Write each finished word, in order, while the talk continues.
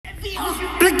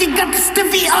Sticky got the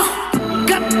stiffy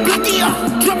got the blicky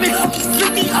drumming hooky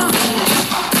slippy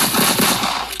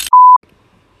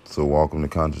So welcome to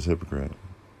Conscious Hypocrite.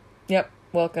 Yep,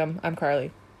 welcome. I'm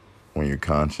Carly. When you're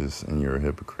conscious and you're a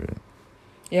hypocrite.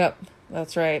 Yep,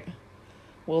 that's right.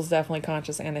 Will's definitely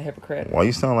conscious and a hypocrite. Why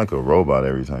you sound like a robot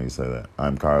every time you say that?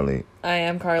 I'm Carly. I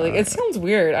am Carly. It sounds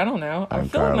weird. I don't know. I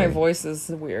feel like my voice is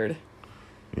weird.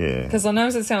 Yeah. Because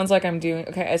sometimes it sounds like I'm doing...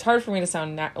 Okay, it's hard for me to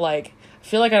sound... I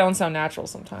feel like I don't sound natural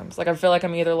sometimes. Like, I feel like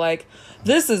I'm either like,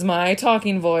 this is my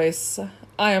talking voice.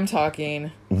 I am talking.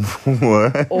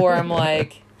 What? Or I'm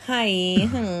like, hi.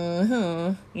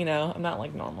 You know, I'm not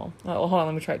like normal. Oh, hold on,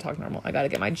 let me try to talk normal. I gotta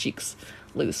get my cheeks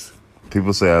loose.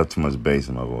 People say I have too much bass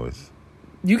in my voice.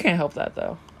 You can't help that,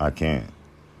 though. I can't.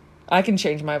 I can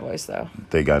change my voice, though.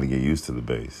 They got to get used to the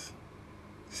bass.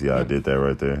 See how I did that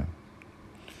right there?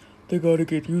 They gotta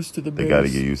get used to the bass. They got to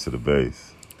get used to the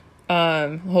bass.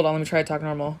 Hold on, let me try to talk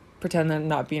normal. Pretend that I'm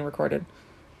not being recorded.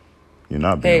 You're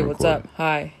not being recorded.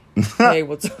 recorded. What's up? Hi. Hey,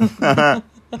 what's up?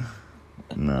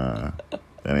 Nah.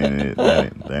 That ain't it.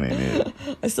 That ain't it.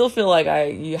 I still feel like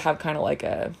you have kind of like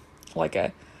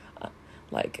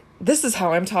this is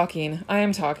how I'm talking. I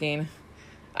am talking.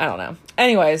 I don't know.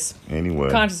 Anyways. Anyway.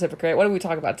 Conscious hypocrite. What do we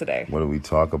talk about today? What do we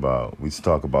talk about? We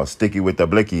talk about Sticky with the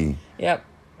Blicky. Yep.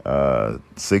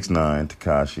 6ix9ine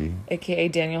Tekashi. AKA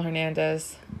Daniel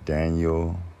Hernandez. Damn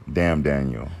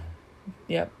Daniel.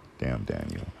 Yep. Damn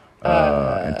Daniel.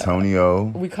 Antonio.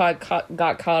 We got caught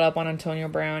up on Antonio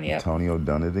Brown. Yep. Antonio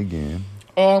done it again.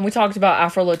 We talked about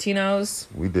Afro-Latinos.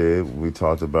 We did. We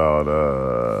talked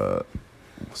about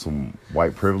some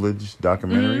white privilege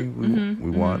documentary we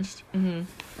watched. Some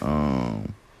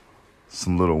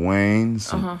Lil Wayne.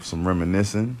 Some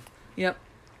reminiscing. Yep.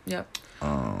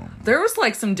 There was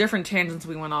like some different tangents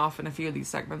we went off in a few of these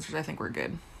segments, which I think were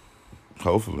good.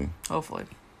 Hopefully.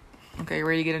 Okay, you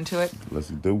ready to get into it? Let's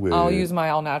do it. I'll use my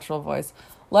all-natural voice.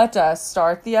 Let us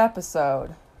start the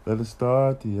episode. Let us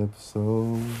start the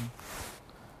episode.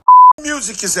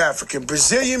 Music is African.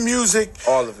 Brazilian music.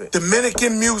 All of it.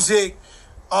 Dominican music.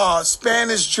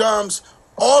 Spanish drums.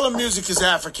 All the music is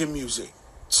African music.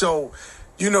 So,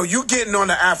 you getting on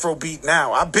the Afro beat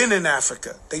now. I've been in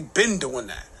Africa. They been doing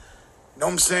that. Know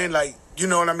what I'm saying? Like, you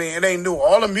know what I mean? It ain't new.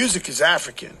 All the music is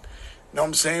African. Know what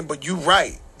I'm saying? But you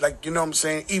right. Like, you know what I'm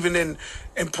saying? Even in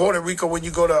Puerto Rico, when you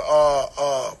go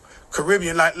to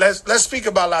Caribbean, like let's speak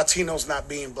about Latinos not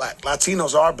being black.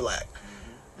 Latinos are black.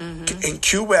 Mm-hmm. In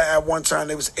Cuba at one time,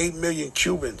 there was 8 million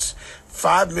Cubans.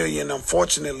 5 million,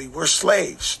 unfortunately, were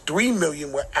slaves. 3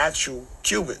 million were actual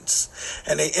Cubans.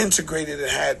 And they integrated and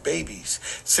had babies.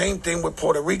 Same thing with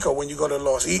Puerto Rico. When you go to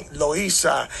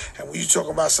Loíza, and when you talk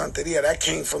about Santeria, that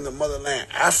came from the motherland,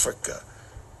 Africa.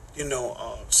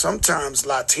 Sometimes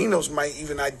Latinos might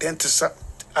even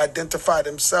identify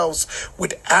themselves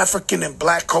with African and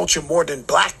black culture more than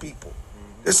black people.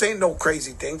 This ain't no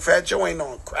crazy thing. Fat Joe ain't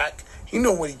on crack. He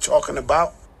know what he talking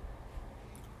about.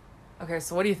 Okay,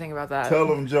 so what do you think about that?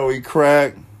 Tell him Joey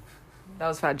crack. That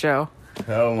was Fat Joe.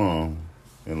 Hell on.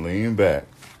 And lean back.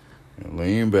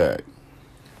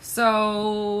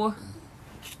 So,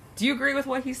 do you agree with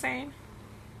what he's saying?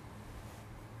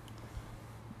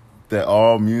 That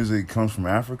all music comes from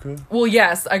Africa? Well,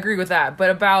 yes, I agree with that.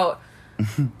 But about...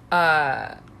 he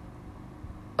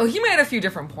made a few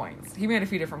different points.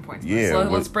 Yeah. So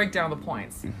let's break down the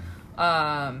points.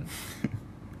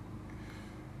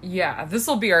 Yeah, this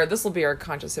will be our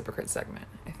conscious hypocrite segment,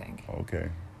 I think. Okay.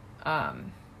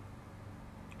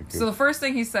 So the first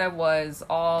thing he said was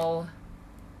all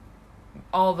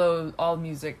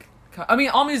music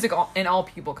and all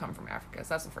people come from Africa. So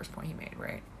that's the first point he made,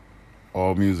 right?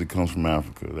 All music comes from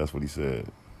Africa. That's what he said.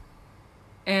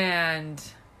 And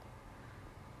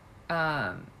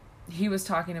he was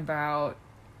talking about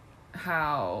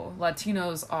how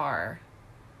Latinos are...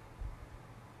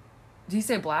 Did he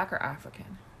say black or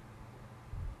African?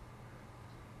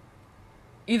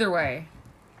 Either way,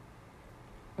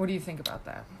 what do you think about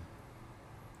that?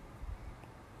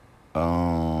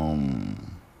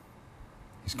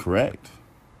 He's correct.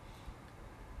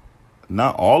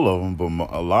 Not all of them, but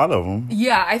a lot of them.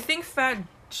 Yeah, I think Fat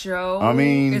Joe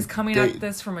is coming at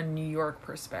this from a New York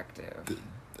perspective.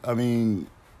 In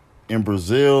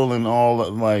Brazil and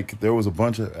all, like, there was a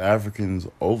bunch of Africans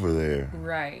over there.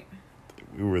 Right.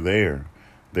 We were there.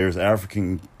 There's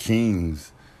African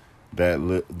kings that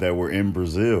were in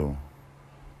Brazil.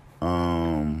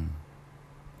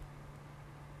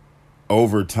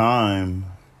 Over time,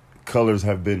 colors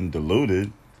have been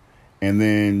diluted, and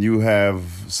then you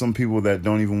have some people that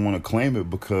don't even want to claim it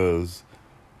because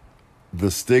the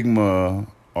stigma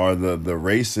or the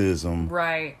racism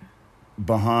right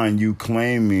behind you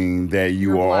claiming that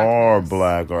you Your are blackness.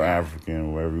 black or Yeah.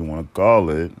 African, whatever you want to call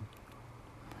it.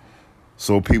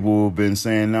 So people have been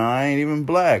saying, "No, I ain't even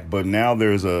black," but now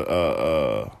there's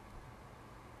a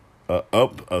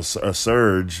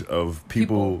surge of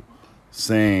people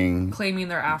saying claiming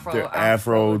they're they're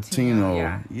Afro-Latino.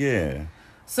 Yeah. Yeah.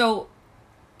 So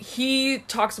he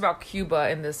talks about Cuba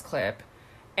in this clip,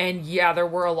 and yeah, there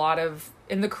were a lot of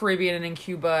in the Caribbean and in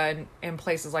Cuba and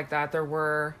places like that. There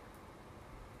were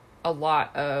a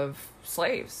lot of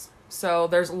slaves. So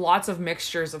there's lots of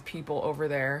mixtures of people over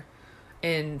there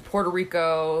in Puerto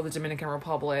Rico, the Dominican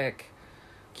Republic,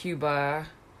 Cuba.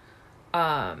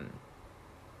 But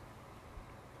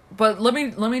let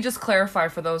me just clarify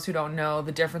for those who don't know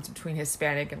the difference between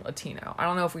Hispanic and Latino. I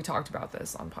don't know if we talked about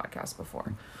this on podcasts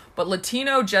before, but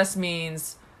Latino just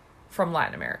means from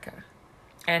Latin America,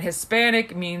 and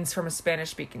Hispanic means from a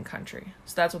Spanish-speaking country.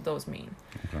 So that's what those mean.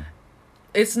 Okay.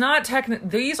 It's not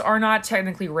these are not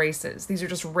technically races. These are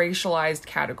just racialized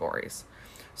categories.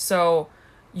 So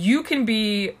you can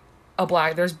be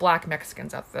there's black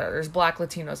Mexicans out there. There's black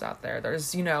Latinos out there.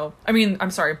 There's,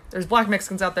 there's black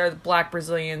Mexicans out there, black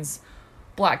Brazilians,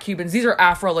 black Cubans. These are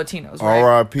Afro-Latinos, right?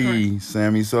 R.I.P.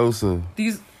 Sammy Sosa.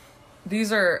 These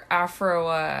are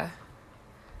Afro-Latinos,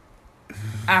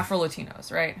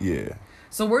 right? Yeah.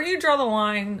 So where do you draw the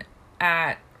line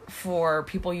at for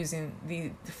people using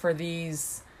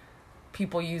these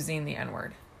people using the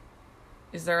N-word?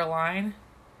 Is there a line?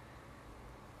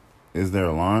 Is there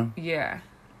a line? Yeah.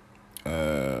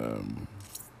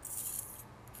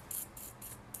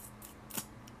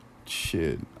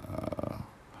 Shit.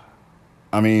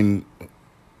 I mean,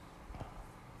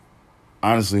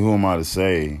 honestly, who am I to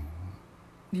say?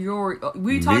 We talked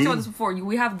Me? about this before.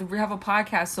 We have a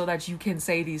podcast so that you can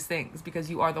say these things because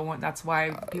you are the one. That's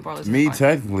why people are listening. Me, to podcasts.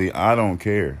 technically, I don't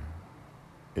care.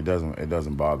 It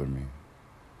doesn't bother me.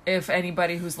 If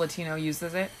anybody who's Latino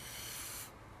uses it,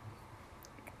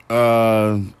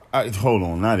 Hold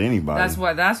on, not anybody. That's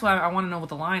why I want to know what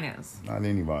the line is. Not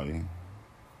anybody.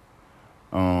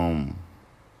 I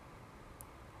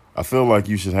feel like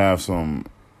you should have some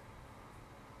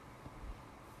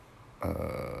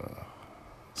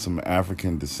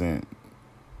African descent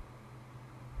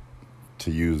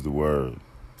to use the word.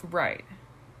 Right.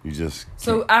 You just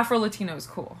So Afro-Latino is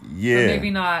cool. Yeah. But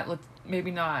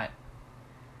maybe not.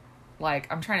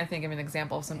 Like, I'm trying to think of an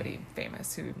example of somebody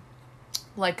famous who,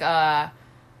 like, I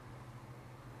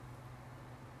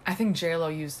think J-Lo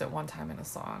used it one time in a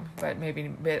song, but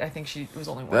I think she was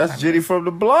only one time. That's Jitty from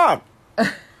the block.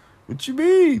 What you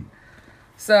mean?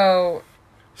 So,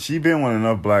 She been with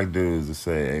enough black dudes to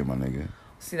say, "Hey, my nigga."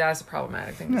 see, that's a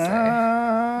problematic thing to say.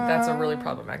 Nah, That's a really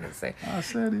problematic thing to say. I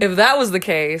said it. If that was the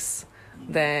case,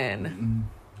 then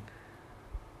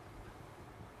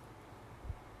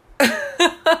I'm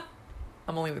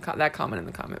gonna leave that comment in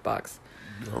the comment box.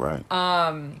 All right.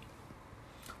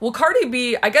 Well, Cardi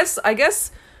B, I guess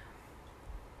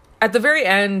at the very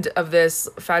end of this,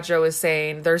 Fat Joe is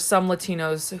saying there's some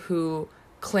Latinos who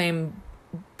claim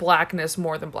blackness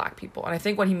more than black people. And I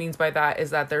think what he means by that is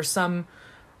that there's some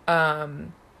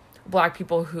black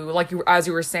people who, as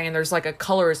you were saying, there's like a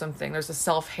colorism thing, there's a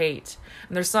self-hate.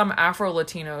 And there's some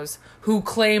Afro-Latinos who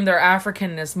claim their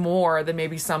Africanness more than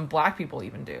maybe some black people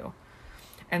even do.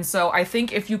 And so I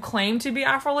think if you claim to be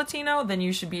Afro-Latino, then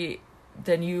you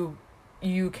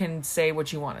can say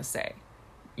what you want to say.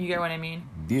 You get what I mean?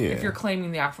 Yeah. If you're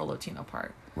claiming the Afro-Latino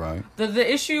part. Right.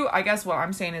 The issue, I guess what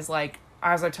I'm saying is, like,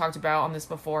 as I talked about on this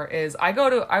before, is I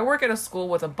work at a school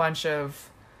with a bunch of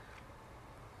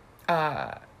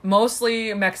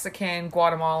mostly Mexican,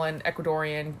 Guatemalan,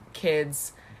 Ecuadorian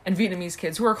kids and Vietnamese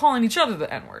kids who are calling each other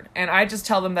the N-word. And I just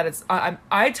tell them that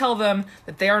I tell them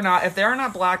that if they are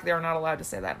not black, they are not allowed to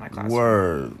say that in my classroom.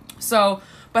 Word. So,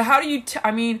 but how do you,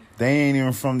 They ain't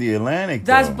even from the Atlantic.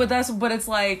 but it's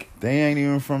like, They ain't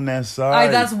even from that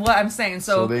side. that's what I'm saying.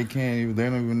 So they don't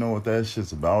even know what that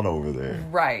shit's about over there.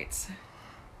 Right.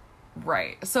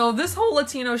 So this whole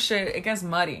Latino shit, it gets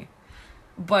muddy.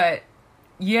 But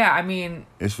yeah, I mean,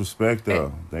 It's respect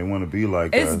though. They want to be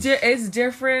like us. it's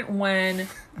different when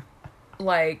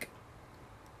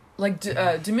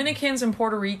Dominicans and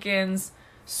Puerto Ricans,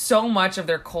 so much of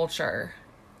their culture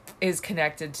is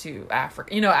connected to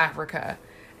Africa,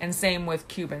 and same with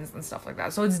Cubans and stuff like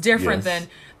that. So it's different Yes.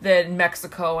 than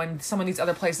Mexico and some of these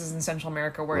other places in Central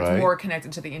America where Right. it's more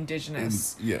connected to the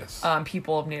indigenous Yes.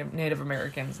 people of Native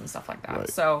Americans and stuff like that. Right.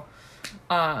 So,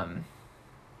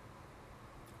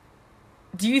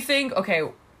 do you think, okay,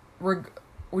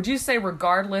 would you say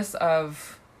regardless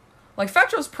of, like, Fat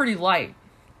Joe's pretty light,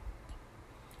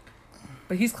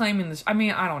 but he's claiming this, I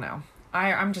mean, I don't know.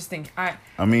 I'm just thinking.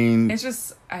 I mean, It's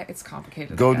just it's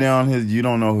complicated. go I guess. down his. You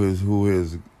don't know who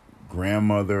his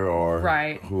grandmother or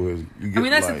Right. who his. You get, I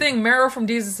mean, that's the thing. Marrow from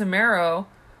Jesus and Marrow,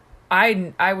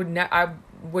 I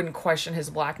wouldn't question his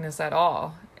blackness at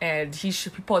all. And he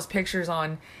post pictures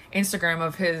on Instagram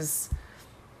of his,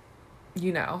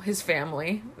 his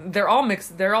family. They're all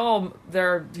mixed.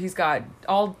 He's got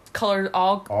all colors,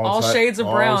 all shades of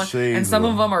brown, and some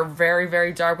of them are very,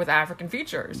 very dark with African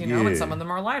features. And some of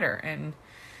them are lighter. And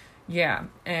yeah,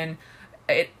 and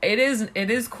it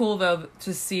is cool though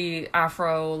to see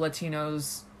Afro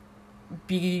Latinos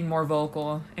being more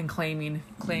vocal and claiming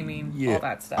all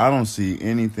that stuff. I don't see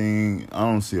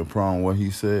a problem with what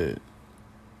he said.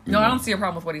 No, I don't see a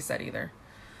problem with what he said either.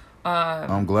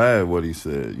 I'm glad what he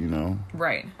said,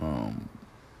 Right.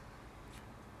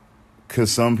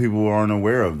 Because some people aren't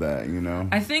aware of that,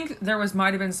 I think there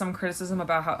might have been some criticism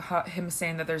about how him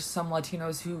saying that there's some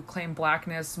Latinos who claim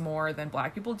blackness more than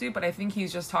black people do, but I think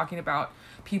he's just talking about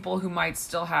people who might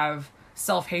still have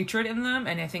self-hatred in them,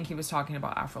 and I think he was talking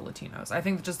about Afro-Latinos. I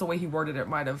think just the way he worded it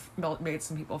might have made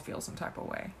some people feel some type of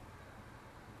way.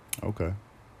 Okay.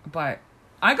 But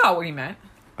I got what he meant.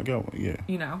 I got yeah.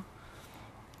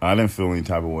 I didn't feel any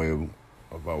type of way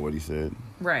about what he said.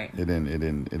 Right. It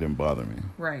didn't bother me.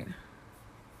 Right.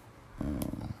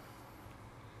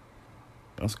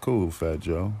 That's cool, Fat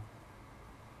Joe.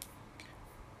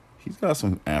 He's got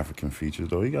some African features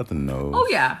though. He got the nose. Oh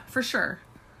yeah, for sure.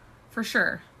 For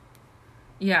sure.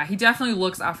 Yeah, he definitely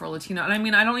looks Afro-Latino. And I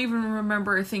mean, I don't even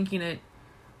remember thinking it.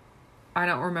 I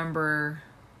don't remember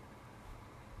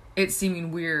it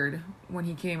seeming weird when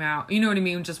he came out. You know what I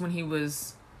mean? Just when he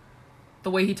was,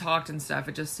 the way he talked and stuff,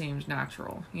 it just seemed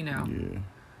natural, Yeah.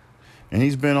 And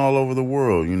he's been all over the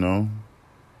world,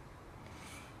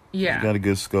 Yeah. He's got a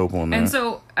good scope on that. And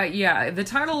so, the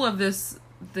title of this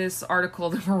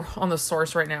article that we're on the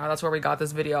source right now, that's where we got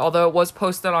this video. Although it was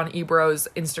posted on Ebro's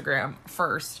Instagram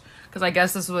first. Because I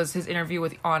guess this was his interview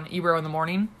on Ebro in the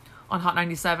Morning on Hot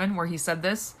 97 where he said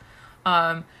this.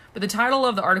 But the title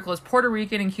of the article is Puerto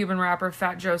Rican and Cuban rapper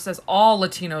Fat Joe says all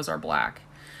Latinos are black.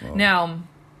 Wow. Now,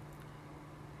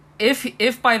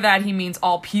 if by that he means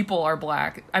all people are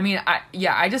black, I mean,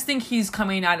 I just think he's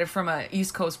coming at it from a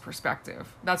East Coast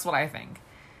perspective. That's what I think.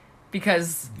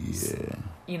 Because,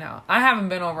 I haven't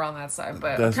been over on that side,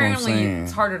 but that's apparently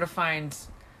it's harder to find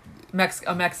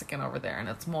a Mexican over there, and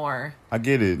it's more... I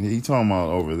get it. He talking about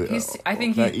over there. I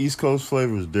think that East Coast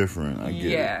flavor is different. I get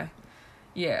it.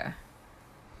 Yeah.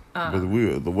 But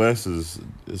the West is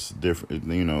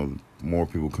different. More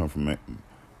people come from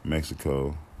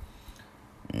Mexico,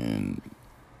 and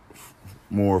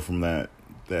more from that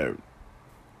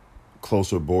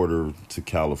closer border to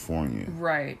California.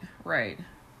 Right.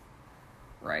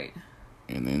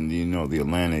 And then the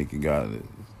Atlantic, you got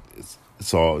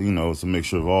it's all it's a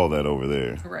mixture of all that over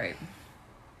there. Right.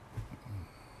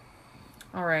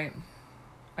 All right.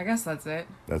 I guess that's it.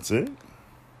 That's it?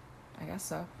 I guess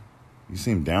so. You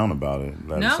seem down about it.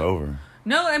 It's over.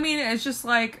 No, I mean, it's just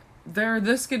like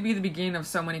this could be the beginning of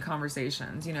so many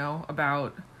conversations,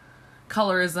 about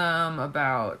colorism,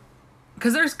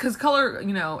 because color,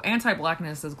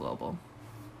 anti-blackness is global.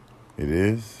 It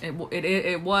is?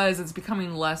 It was. It's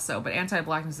becoming less so, but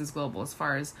anti-blackness is global as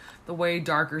far as the way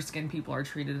darker skinned people are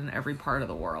treated in every part of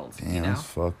the world. Damn, that's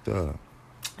fucked up.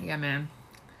 Yeah, man.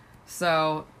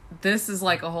 So this is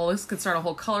like this could start a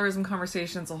whole colorism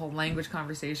conversation, it's a whole language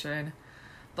conversation.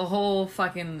 The whole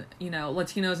fucking,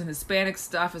 Latinos and Hispanic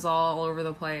stuff is all over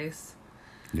the place.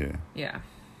 Yeah. Yeah.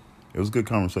 It was a good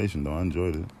conversation, though. I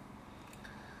enjoyed it.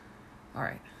 All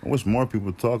right. I wish more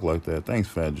people talk like that. Thanks,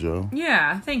 Fat Joe.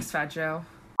 Yeah, thanks, Fat Joe.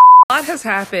 A lot has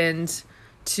happened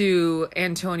to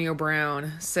Antonio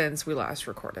Brown since we last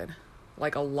recorded.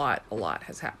 Like, a lot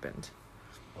has happened.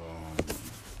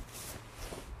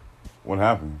 What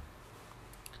happened?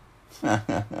 Do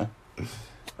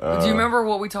you remember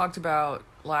what we talked about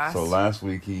last? So last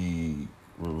week he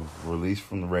released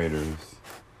from the Raiders.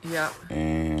 Yep.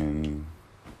 And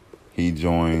he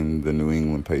joined the New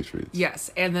England Patriots.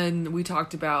 Yes, and then we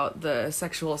talked about the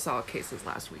sexual assault cases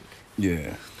last week.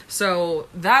 Yeah. So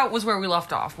that was where we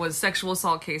left off, was sexual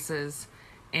assault cases,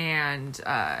 and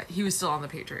he was still on the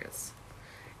Patriots.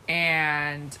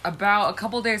 And about a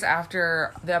couple days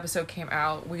after the episode came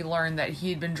out, we learned that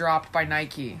he'd been dropped by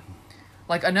Nike.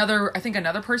 Like I think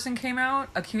another person came out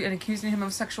accusing him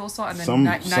of sexual assault, and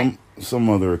then some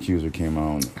other accuser came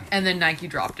out, and then Nike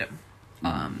dropped him.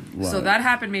 Right. So that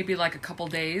happened maybe like a couple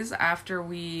days after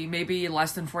maybe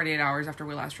less than 48 hours after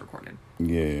we last recorded.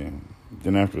 Yeah.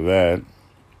 Then after that,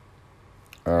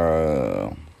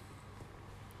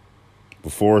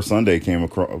 before Sunday came,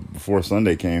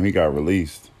 he got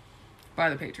released. By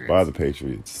the Patriots. By the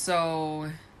Patriots. So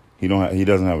He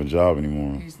doesn't have a job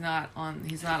anymore. he's not on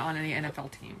any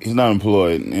NFL team. He's not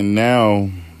employed, and now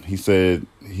he said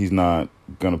he's not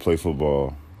gonna play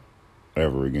football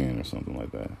ever again or something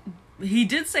like that. He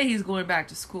did say he's going back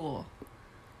to school.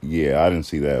 Yeah, I didn't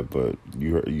see that, but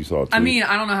you saw it too. I mean,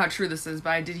 I don't know how true this is, but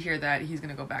I did hear that he's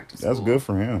going to go back to school. That's good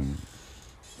for him.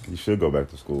 He should go back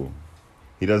to school.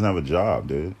 He doesn't have a job,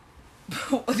 dude.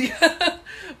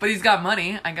 But he's got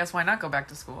money. I guess why not go back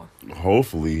to school?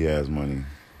 Hopefully he has money.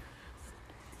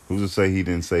 Who's to say he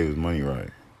didn't save his money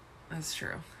right? That's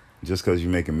true. Just because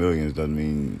you're making millions doesn't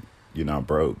mean you're not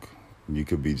broke. You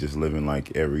could be just living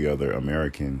like every other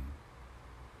American.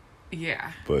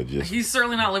 Yeah. But he's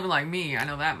certainly not living like me. I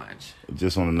know that much.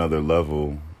 Just on another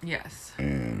level. Yes.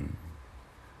 And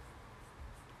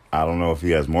I don't know if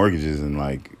he has mortgages and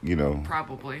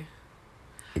Probably.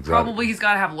 Exactly. Probably he's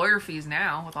got to have lawyer fees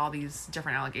now with all these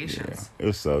different allegations. Yeah,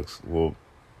 it sucks. Well,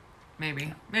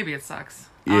 maybe it sucks.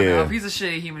 I don't know. Yeah. If he's a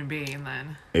shitty human being,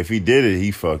 then if he did it,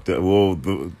 he fucked up. Well,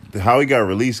 how he got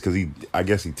released because I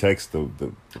guess he texted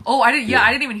the. Oh, I didn't. Yeah,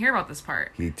 I didn't even hear about this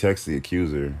part. He texted the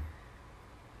accuser.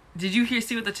 Did you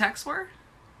see what the texts were?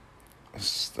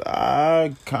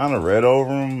 I kind of read over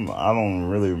him. I don't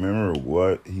really remember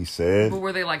what he said. But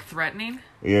were they like threatening?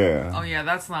 Yeah. Oh yeah,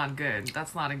 that's not good.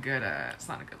 That's not a good. It's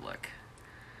not a good look.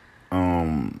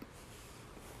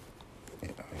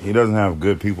 He doesn't have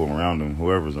good people around him.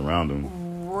 Whoever's around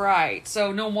him. Right.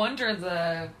 So no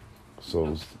wonder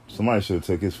So somebody should have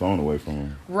took his phone away from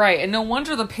him. Right, and no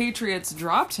wonder the Patriots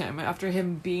dropped him after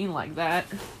him being like that,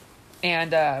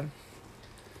 and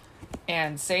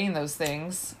saying those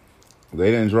things.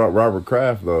 They didn't drop Robert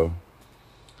Kraft though.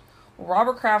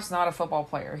 Robert Kraft's not a football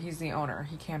player. He's the owner.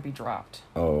 He can't be dropped.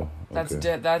 Oh,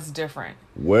 okay. That's different.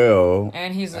 Well,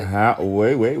 and he's wait.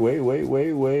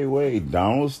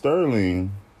 Donald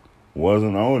Sterling was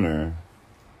an owner,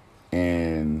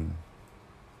 and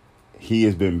he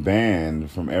has been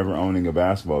banned from ever owning a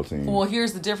basketball team. Well,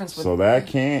 here's the difference. So it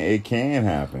can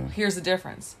happen. Here's the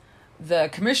difference. The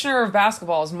commissioner of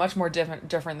basketball is much more different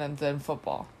than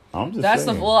football. I'm just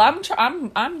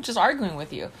saying. I'm just arguing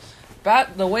with you.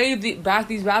 The way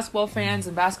these basketball fans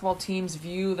and basketball teams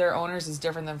view their owners is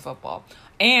different than football.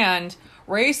 And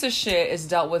racist shit is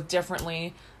dealt with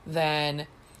differently than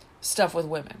stuff with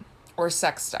women or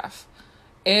sex stuff.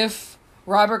 If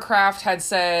Robert Kraft had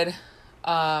said,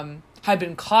 had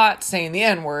been caught saying the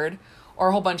N-word or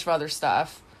a whole bunch of other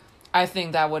stuff, I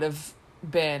think that would have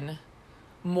been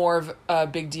more of a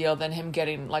big deal than him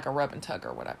getting like a rub and tug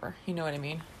or whatever. You know what I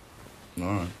mean? All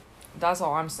right. That's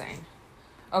all I'm saying.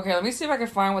 Okay, let me see if I can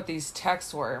find what these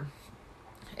texts were.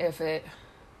 Okay,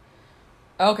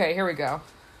 here we go.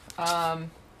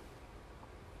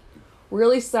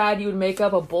 Really sad you would make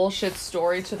up a bullshit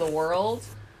story to the world.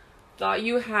 Thought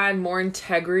you had more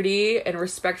integrity and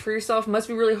respect for yourself. Must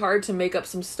be really hard to make up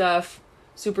some stuff.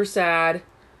 Super sad.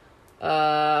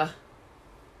 That's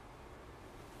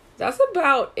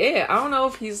about it. I don't know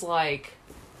if he's like...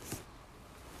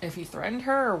 if he threatened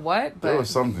her or what, but there was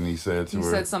something he said to her. He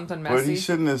said something messy. But he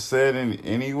shouldn't have said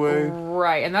anyway.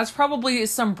 Right, and that's probably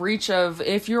some breach of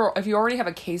if you already have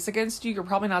a case against you, you're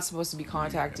probably not supposed to be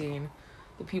contacting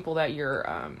the people that you're.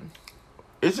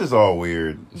 It's just all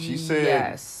weird. She said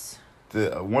yes.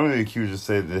 One of the accusers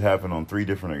said it happened on 3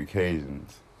 different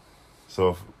occasions.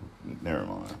 So, never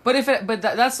mind. But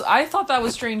that's I thought that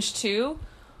was strange too,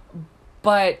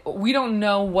 but we don't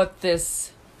know what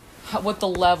the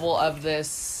level of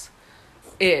this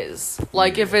is.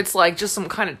 Like, if it's like just some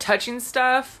kind of touching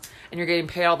stuff and you're getting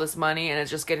paid all this money and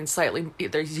it's just getting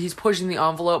he's pushing the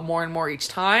envelope more and more each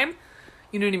time.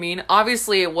 You know what I mean?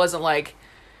 Obviously, it wasn't like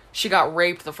she got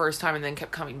raped the first time and then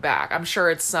kept coming back. I'm sure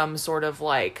it's some sort of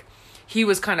like he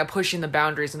was kind of pushing the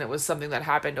boundaries and it was something that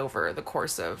happened over the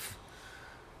course of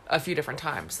a few different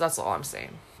times. That's all I'm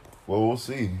saying. Well, we'll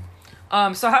see.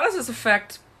 So how does this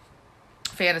affect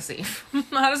fantasy?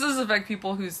 How does this affect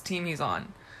people whose team he's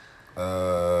on?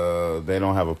 They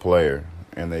don't have a player,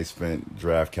 and they spent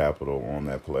draft capital on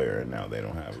that player, and now they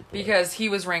don't have a player. Because he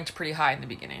was ranked pretty high in the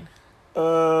beginning.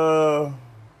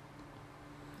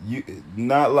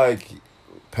 Not like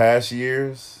past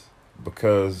years,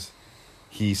 because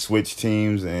he switched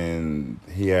teams and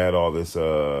he had all this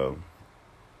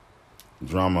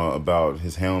drama about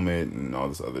his helmet and all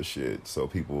this other shit, so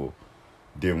people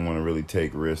didn't want to really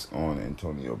take risk on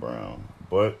Antonio Brown.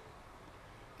 But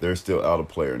they're still out of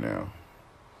player now.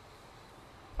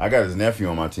 I got his nephew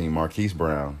on my team, Marquise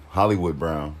Brown, Hollywood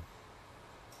Brown.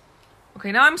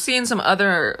 Okay, now I'm seeing some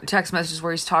other text messages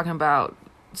where he's talking about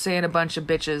saying a bunch of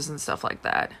bitches and stuff like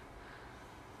that.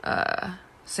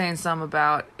 saying some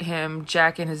about him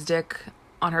jacking his dick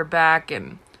on her back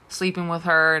and sleeping with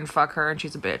her and fuck her and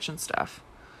she's a bitch and stuff.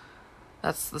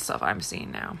 That's the stuff I'm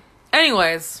seeing now.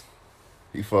 Anyways.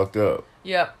 He fucked up.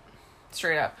 Yep.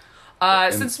 Straight up.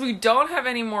 Since we don't have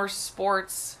any more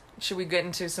sports, should we get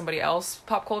into somebody else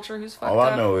pop culture who's fucked up? All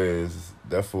I know is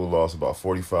that fool lost about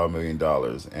 $45 million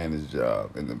and his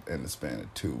job in the span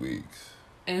of 2 weeks.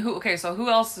 And who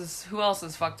else is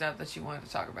fucked up that you wanted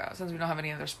to talk about? Since we don't have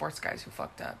any other sports guys who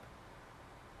fucked up.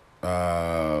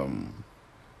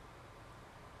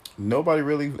 Nobody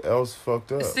really else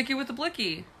fucked up. Sticky with the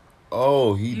blicky.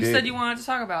 Oh, he did. You said you wanted to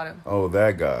talk about him. Oh,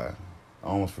 that guy. I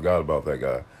almost forgot about that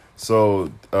guy.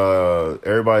 So,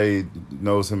 everybody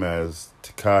knows him as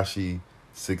Tekashi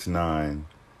 6ix9ine.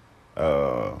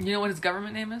 You know what his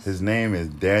government name is? His name is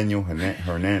Daniel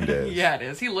Hernandez. Yeah, it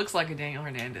is. He looks like a Daniel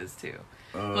Hernandez, too.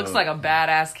 Looks like a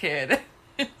badass kid.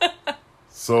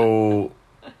 So,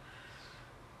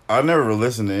 I never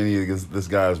listened to any of this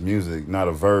guy's music. Not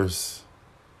a verse.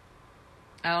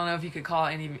 I don't know if you could call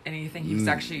anything he was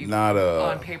actually not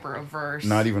on paper a verse.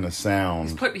 Not even a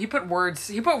sound. He put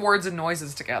words and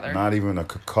noises together. Not even a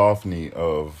cacophony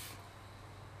of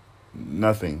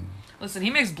nothing. Listen,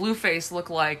 he makes Blueface look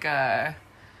like Tupac.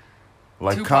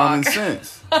 Common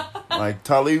Sense. Like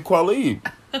Talib Kweli.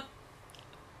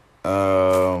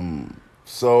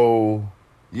 So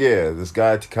yeah, this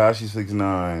guy Tekashi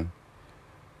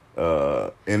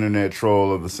 6ix9ine, internet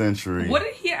troll of the century. What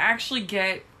did he actually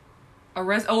get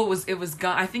arrested? Oh, it was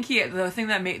gun. I think the thing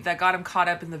that got him caught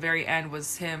up in the very end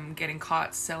was him getting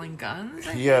caught selling guns.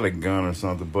 He had a gun or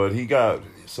something, but he got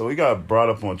brought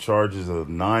up on charges of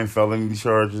 9 felony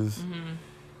charges. Mm-hmm.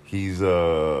 He's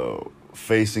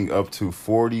facing up to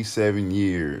 47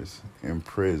 years in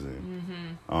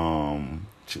prison. Mm-hmm.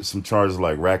 Some charges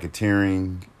like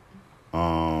racketeering,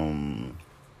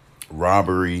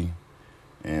 robbery,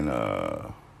 and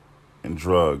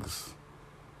drugs.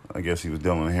 I guess he was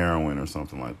dealing heroin or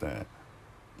something like that.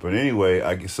 But anyway,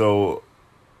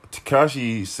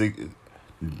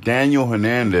 Daniel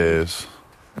Hernandez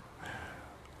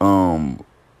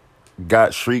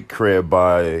got street cred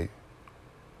by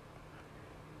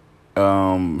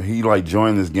he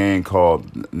joined this gang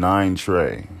called 9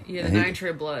 Trey. Yeah, the 9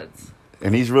 Trey Bloods.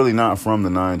 And he's really not from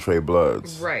the 9 Trey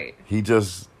Bloods. Right. He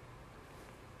just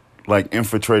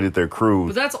infiltrated their crew.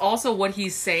 But that's also what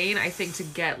he's saying, I think, to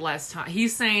get less time.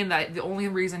 He's saying that the only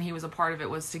reason he was a part of it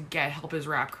was to help his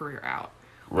rap career out.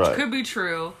 Which could be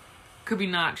true, could be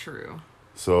not true.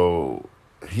 So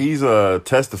he's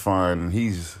testifying, and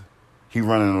he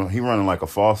running like a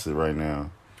faucet right now.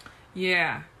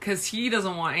 Yeah, because he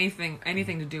doesn't want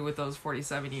anything to do with those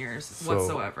 47 years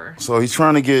whatsoever. So he's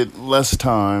trying to get less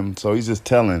time, so he's just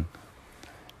telling.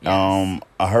 Yes.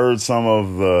 I heard some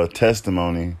of the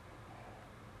testimony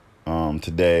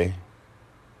today,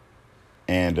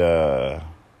 and they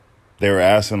were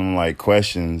asking him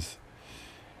questions,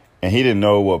 and he didn't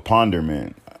know what ponder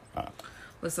meant.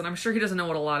 Listen, I'm sure he doesn't know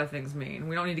what a lot of things mean.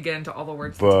 We don't need to get into all the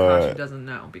words that Tekashi doesn't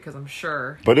know, because I'm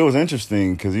sure. But it was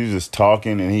interesting because he was just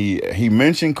talking, and he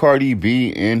mentioned Cardi B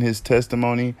in his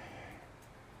testimony.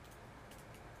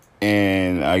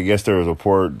 And I guess there was a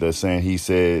report that's saying he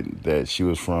said that she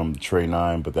was from Trey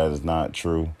 9, but that is not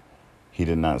true. He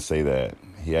did not say that.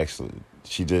 He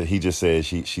just said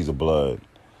she's a blood,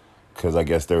 because I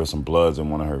guess there was some bloods in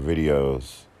one of her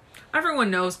videos.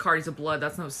 Everyone knows Cardi's a blood.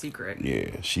 That's no secret.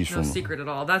 Yeah, she's no secret at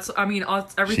all.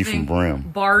 Everything. She's from Brim.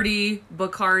 Barty,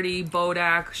 Bacardi,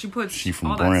 Bodak. She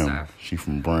from all Brim. That stuff. She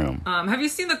from Brim. Have you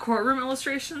seen the courtroom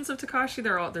illustrations of Tekashi?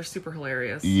 They're super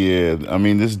hilarious. Yeah,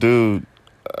 this dude.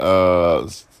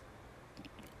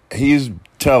 He's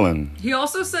telling. He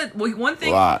also said one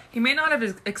thing. He may not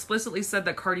have explicitly said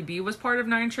that Cardi B was part of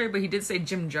 9 Trey, but he did say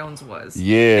Jim Jones was.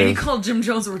 Yeah, and he called Jim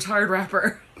Jones a retired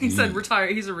rapper. He said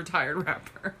retired. He's a retired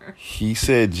rapper. He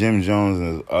said Jim Jones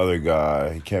and this other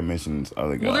guy. He kept mentioning this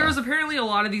other guy. Well, there was apparently a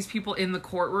lot of these people in the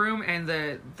courtroom, and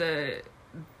the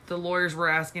lawyers were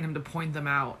asking him to point them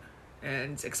out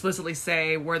and explicitly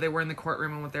say where they were in the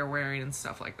courtroom and what they're wearing and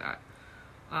stuff like that.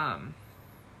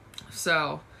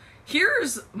 So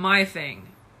here's my thing.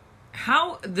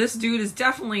 How this dude is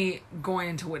definitely going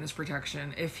into witness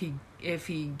protection if he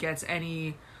gets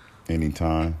any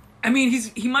time.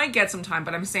 He might get some time,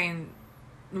 but I'm saying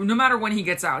no matter when he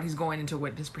gets out, he's going into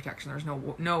witness protection. There's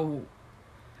no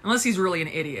unless he's really an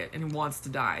idiot and wants to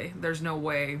die. There's no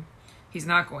way he's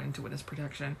not going into witness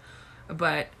protection.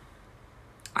 But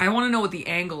I want to know what the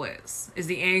angle is. Is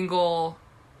the angle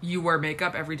you wear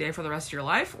makeup every day for the rest of your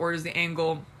life, or is the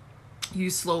angle you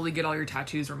slowly get all your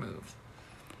tattoos removed?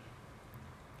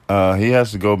 He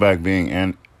has to go back being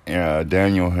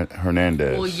Daniel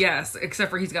Hernandez. Well, yes, except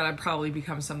for he's got to probably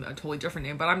become a totally different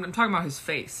name. But I'm talking about his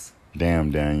face.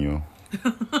 Damn, Daniel.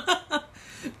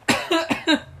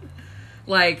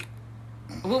 Like,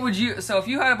 what would you... So if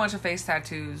you had a bunch of face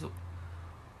tattoos...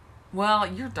 Well,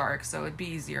 you're dark, so it'd be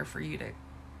easier for you to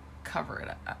cover it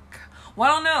up.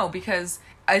 Well, I don't know, because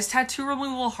is tattoo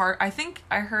removal hard? I think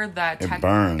I heard that... It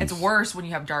burns. It's worse when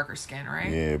you have darker skin,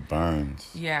 right? Yeah, it burns.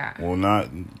 Yeah. Well, not...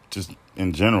 Just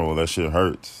in general, that shit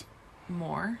hurts.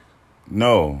 More?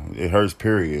 No, it hurts,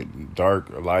 period.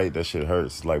 Dark or light, that shit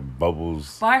hurts. It's like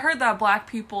bubbles. But I heard that black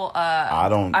people...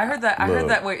 I heard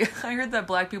that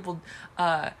black people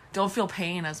don't feel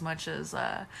pain as much as...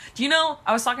 Do you know,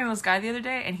 I was talking to this guy the other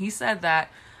day, and he said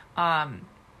that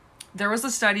there was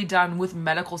a study done with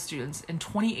medical students in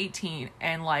 2018,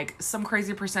 and like some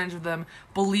crazy percentage of them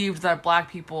believed that black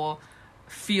people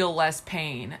feel less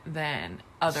pain than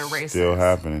other races. Still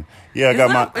happening. Yeah,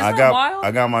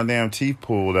 I got my damn teeth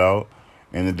pulled out,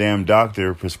 and the damn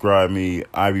doctor prescribed me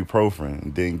ibuprofen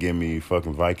and didn't give me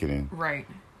fucking Vicodin. Right.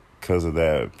 Because of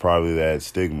that, probably that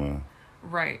stigma.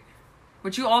 Right.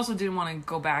 But you also didn't want to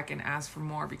go back and ask for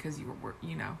more because you were,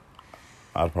 you know.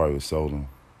 I probably would sold them.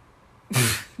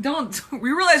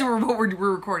 We realize we're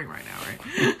recording right now,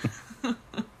 right?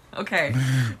 Okay.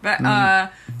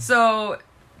 But, so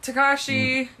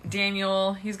Tekashi,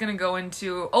 Daniel, he's gonna go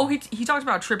into... Oh, he talked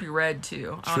about Trippie Redd,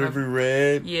 too. Trippie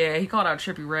Redd? Yeah, he called out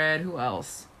Trippie Redd. Who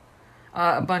else?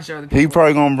 A bunch of other people. He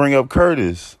probably gonna bring up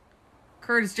Curtis.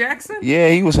 Curtis Jackson? Yeah,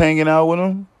 he was hanging out with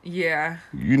him. Yeah.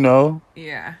 You know?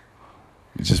 Yeah.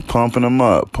 Just pumping him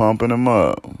up.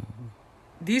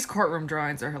 These courtroom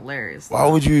drawings are hilarious. Why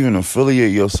would you even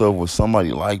affiliate yourself with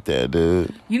somebody like that,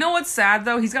 dude? You know what's sad,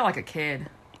 though? He's got, like, a kid.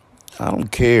 I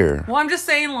don't care. Well, I'm just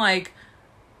saying, like...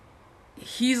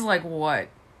 He's like, what,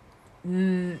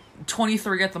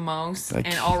 23 at the most,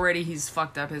 and already he's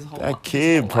fucked up his whole life. That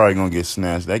kid probably gonna get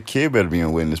snatched. That kid better be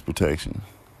in witness protection.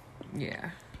 Yeah.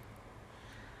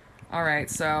 All right,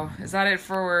 so is that it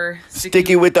for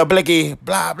Sticky with the blicky,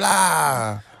 blah,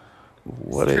 blah.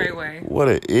 What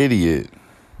an idiot.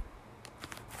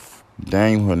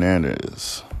 Daniel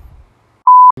Hernandez.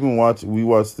 We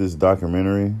watched this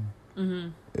documentary. Mm-hmm.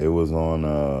 It was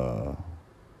on...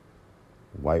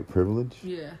 white privilege.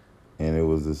 Yeah. And it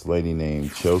was this lady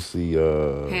named Chelsea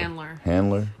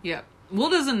Handler. Yep. Will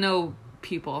doesn't know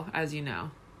people, as you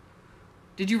know.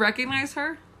 Did you recognize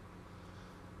her?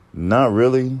 Not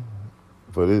really,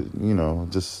 but it, you know,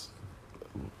 just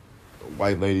a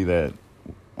white lady that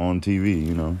on TV,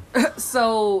 you know.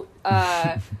 So,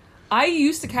 I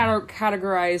used to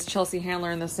categorize Chelsea Handler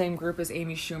in the same group as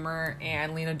Amy Schumer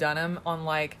and Lena Dunham on,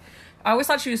 like, I always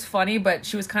thought she was funny, but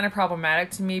she was kind of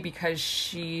problematic to me because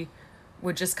she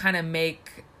would just kind of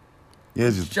make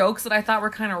jokes that I thought were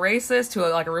kind of racist to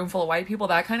a room full of white people,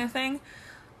 that kind of thing.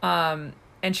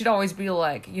 And she'd always be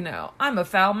like, you know, I'm a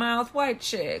foul-mouthed white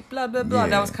chick, blah, blah, blah. Yeah.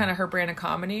 That was kind of her brand of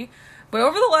comedy. But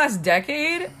over the last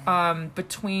decade,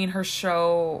 between her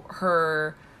show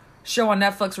on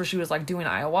Netflix where she was like doing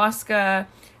ayahuasca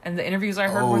and the interviews I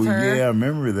heard with her. Oh, yeah, I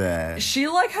remember that. She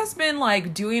like has been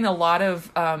like doing a lot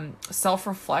of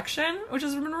self-reflection, which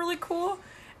has been really cool,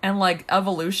 and like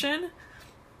evolution.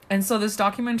 And so this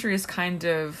documentary is kind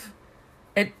of,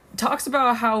 it talks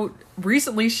about how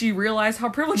recently she realized how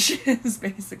privileged she is,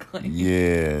 basically.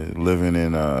 Yeah, living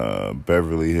in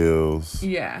Beverly Hills.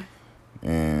 Yeah.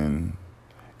 And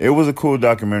it was a cool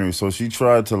documentary. So she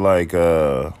tried to like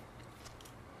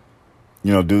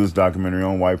you know, do this documentary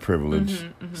on white privilege.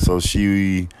 Mm-hmm, mm-hmm. So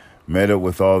she met up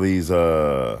with all these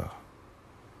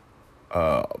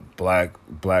black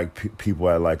people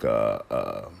at like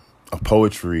a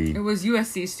poetry. It was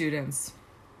USC students.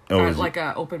 Oh, at like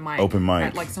a open mic.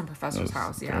 At like some professor's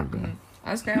house. Yeah. Mm-hmm.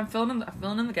 That's okay. I'm filling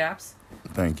in the gaps.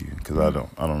 Thank you, because I don't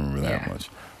remember that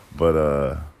much. But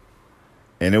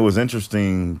and it was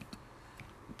interesting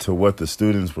to what the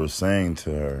students were saying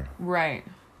to her. Right.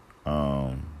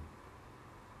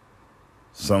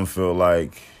 Some feel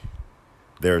like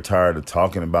they're tired of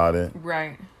talking about it.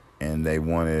 Right. And they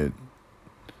wanted,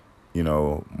 you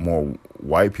know, more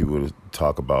white people to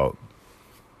talk about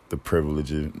the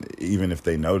privilege, even if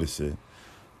they notice it.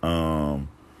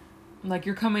 Like,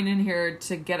 you're coming in here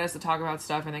to get us to talk about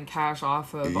stuff and then cash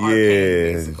off of our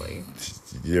pain, basically.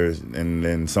 And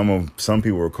then some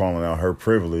people were calling out her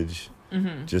privilege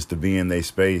just to be in their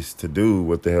space to do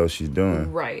what the hell she's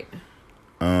doing. Right.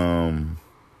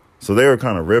 So they were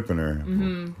kind of ripping her.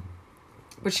 Mm-hmm.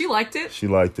 But she liked it. She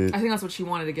liked it. I think that's what she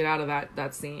wanted to get out of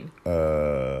that scene.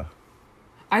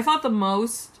 I thought the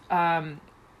most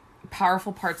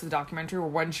powerful parts of the documentary were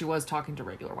when she was talking to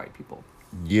regular white people.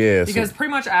 Yeah. Because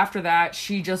pretty much after that,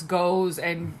 she just goes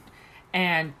and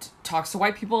talks to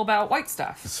white people about white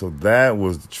stuff. So that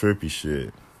was the trippy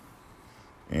shit.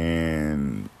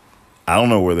 And I don't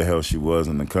know where the hell she was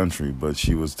in the country, but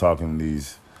she was talking to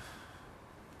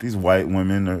these white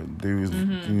women. Or they was,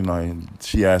 you know,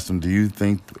 she asked them, "Do you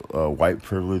think white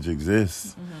privilege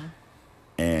exists?"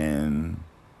 And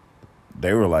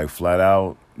they were like, flat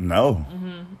out, no,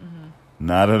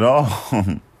 not at all.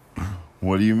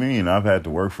 What do you mean? I've had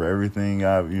to work for everything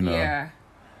I've, you know. Yeah.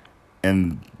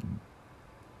 And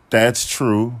that's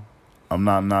true. I'm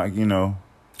not, you know.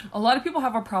 A lot of people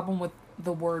have a problem with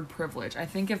the word privilege. I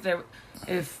think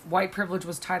if white privilege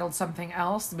was titled something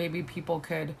else, maybe people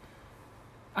could,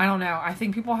 I don't know. I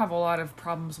think people have a lot of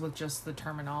problems with just the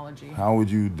terminology. How would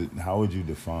you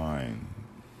define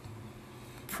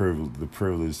the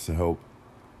privilege to help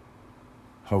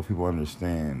people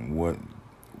understand what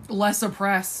Less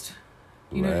oppressed.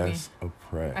 You know what I mean? less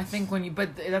oppressed? I think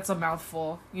but that's a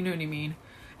mouthful. You know what I mean?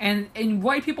 And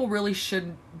white people really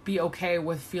should be okay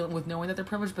with knowing that they're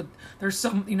privileged, but there's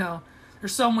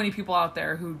so many people out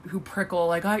there who prickle,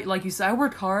 like you said, I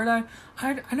worked hard, I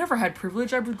never had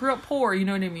privilege, I grew up poor, you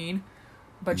know what I mean?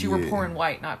 But you were poor and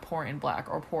white, not poor and black,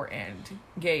 or poor and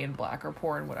gay and black, or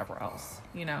poor and whatever else,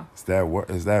 you know? Is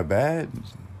that bad?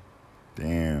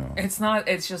 Damn. It's not,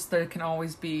 it's just there can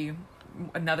always be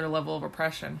another level of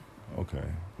oppression. Okay.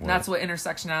 Well, And that's what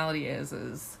intersectionality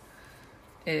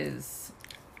is.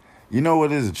 You know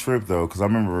what is a trip, though? Because I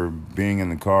remember being in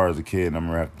the car as a kid, and I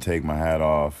remember having to take my hat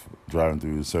off, driving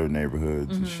through certain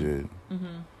neighborhoods and shit.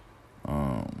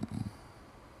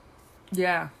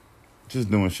 Yeah. Just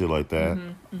doing shit like that.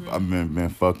 I've been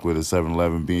fucked with at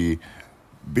 7-Eleven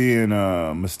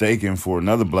being mistaken for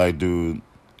another black dude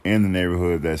in the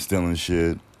neighborhood that's stealing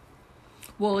shit.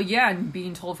 Well, yeah, and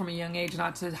being told from a young age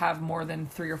not to have more than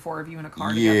 3 or 4 of you in a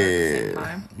car together at the same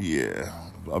time. Yeah.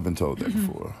 I've been told that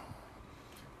before.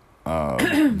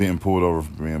 Being pulled over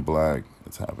for being black,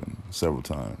 it's happened several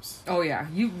times. Oh yeah,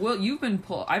 you've been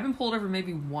pulled. I've been pulled over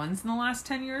maybe once in the last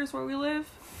 10 years where we live,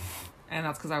 and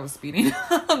that's because I was speeding.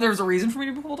 There was a reason for me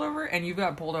to be pulled over, and you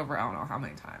got pulled over I don't know how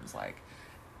many times, like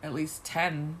at least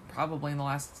 10 probably in the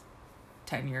last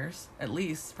 10 years, at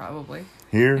least probably.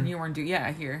 Here? And you weren't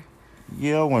here.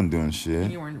 Yeah, I wasn't doing shit.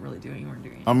 And you weren't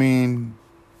doing. I mean,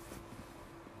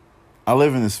 I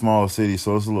live in a small city,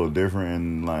 so it's a little different,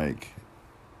 and like,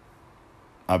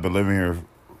 I've been living here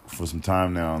for some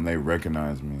time now, and they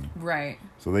recognize me. Right.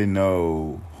 So they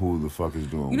know who the fuck is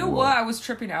doing what. You know what I was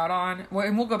tripping out on? Well,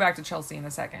 and we'll go back to Chelsea in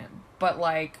a second. But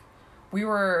like,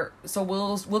 Will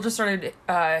just started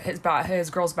his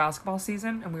girls basketball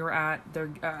season, and we were at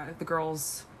the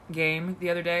girls game the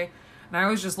other day, and I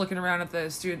was just looking around at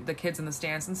the kids in the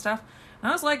stands and stuff, and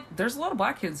I was like, there's a lot of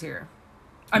black kids here.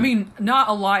 I mean, not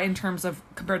a lot in terms of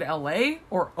compared to LA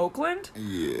or Oakland,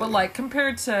 but like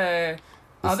compared to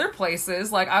other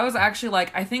places, like I was actually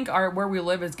like, I think where we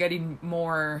live is getting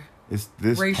more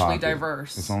racially pocket.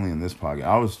 Diverse. It's only in this pocket.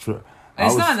 Not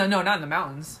in the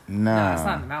mountains. Nah. No, it's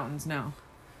not in the mountains, no.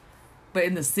 But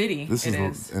in the city, it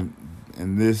is.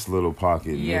 In this little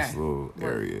pocket, in Yeah. this little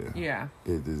area, Yeah.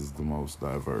 it is the most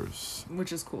diverse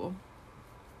Which is cool.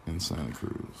 in Santa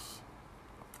Cruz.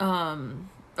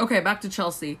 Okay, back to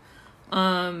Chelsea.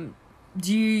 Do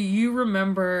you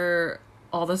remember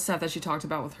all the stuff that she talked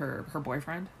about with her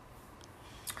boyfriend?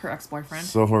 Her ex-boyfriend?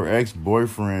 So her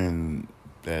ex-boyfriend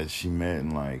that she met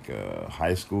in like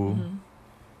high school,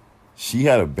 she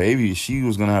had a baby. She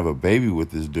was gonna have a baby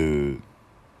with this dude.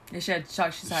 Yeah,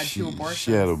 she's had 2 abortions.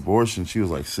 She had an abortion. She was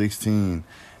like 16.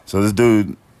 So this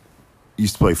dude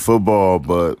used to play football,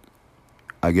 but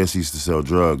I guess he used to sell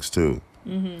drugs too.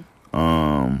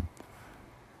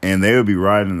 And they would be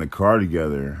riding in the car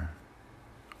together.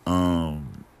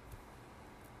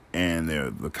 And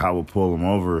the cop would pull him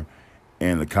over,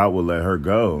 and the cop would let her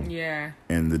go. Yeah.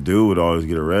 And the dude would always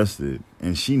get arrested,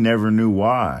 and she never knew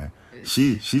why.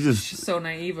 She's so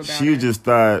naive about it. She just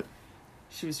thought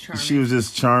she was charming. She was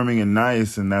just charming and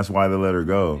nice, and that's why they let her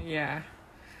go. Yeah.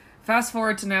 Fast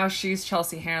forward to now, she's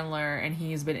Chelsea Handler, and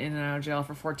he's been in and out of jail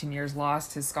for 14 years,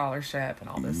 lost his scholarship and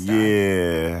all this stuff.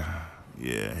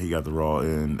 Yeah, he got the raw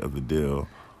end of the deal.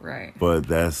 Right. But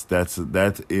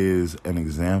that is an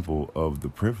example of the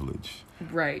privilege.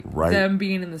 Right. Them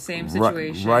being in the same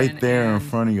situation. Right there in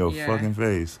front of your fucking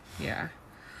face. Yeah.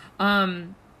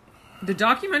 The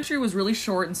documentary was really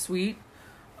short and sweet.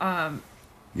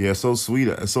 Yeah, so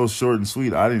sweet, so short and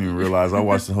sweet. I didn't even realize I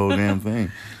watched the whole damn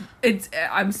thing.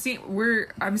 I'm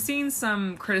seeing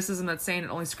some criticism that's saying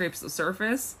it only scrapes the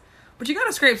surface, But you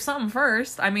gotta scrape something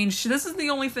first. I mean, this is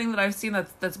the only thing that I've seen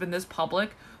that's been this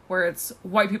public, where it's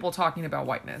white people talking about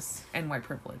whiteness and white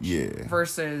privilege. Yeah.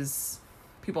 Versus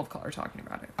people of color talking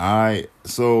about it.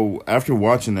 So after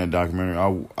watching that documentary,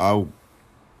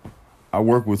 I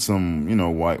work with some,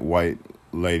 white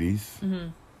ladies.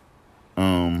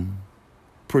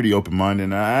 Pretty open-minded.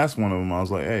 And I asked one of them, I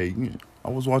was like, hey, I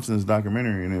was watching this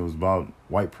documentary and it was about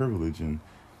white privilege, and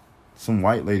some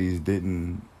white ladies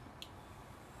didn't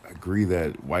agree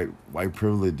that white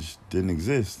privilege didn't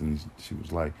exist. And she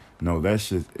was like, no, that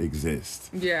shit exists.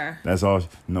 Yeah. That's all.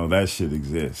 No, that shit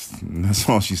exists. And that's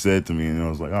all she said to me. And I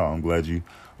was like, oh, I'm glad you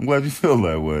feel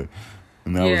that way.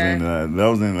 And that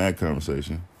was in that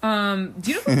conversation.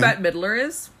 Do you know who Bette Midler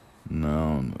is?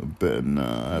 No, you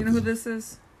know who this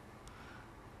is?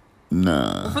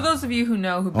 Nah. Well, for those of you who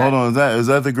know who Hold on, is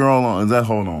that the girl on,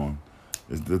 hold on.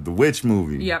 It's the witch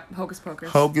movie. Yep, Hocus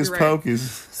Pocus. Hocus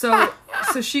Pocus. So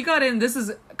she got in, this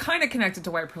is kind of connected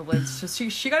to white privilege. So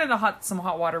she got into some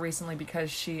hot water recently because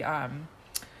she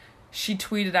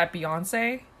tweeted at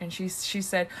Beyonce, and she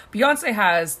said Beyonce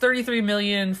has 33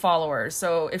 million followers.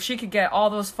 So if she could get all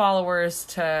those followers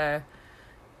to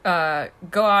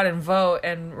go out and vote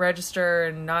and register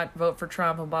and not vote for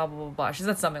Trump and blah blah blah blah. She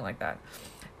said something like that.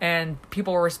 And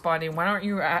people were responding, why aren't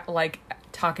you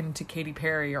talking to Katy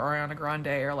Perry or Ariana Grande,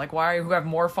 or who have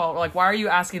more followers? Like, why are you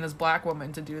asking this black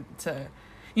woman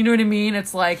you know what I mean?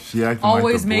 It's like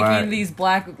always making these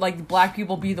black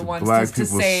people be the ones black to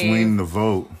people say swing the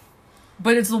vote.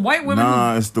 But it's the white women.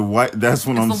 Nah, it's the white. That's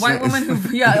what I'm saying. It's the white women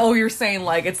who. Yeah. Oh, you're saying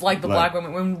it's like the black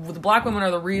women. When the black women are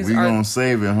the reason. We gonna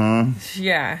save it, huh?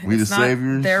 Yeah. We the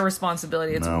saviors. Their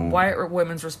responsibility. It's white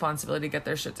women's responsibility to get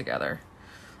their shit together.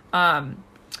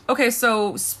 Okay,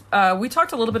 so we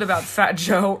talked a little bit about Fat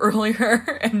Joe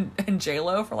earlier and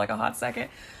J-Lo for a hot second.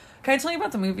 Can I tell you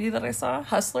about the movie that I saw,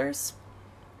 Hustlers?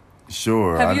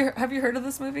 Sure. Have you heard of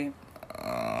this movie?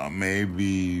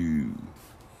 Maybe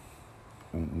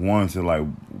once it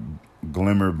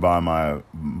glimmered by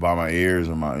my ears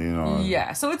or my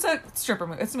Yeah, so it's a stripper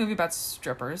movie. It's a movie about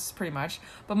strippers, pretty much,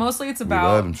 but mostly it's we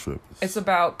love them about strippers. It's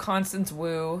about Constance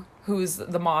Wu, who's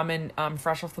the mom in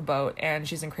Fresh Off the Boat, and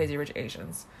she's in Crazy Rich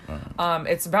Asians.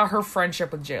 It's about her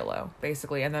friendship with J-Lo,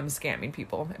 basically, and them scamming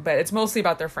people, but it's mostly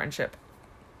about their friendship.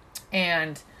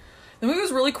 And the movie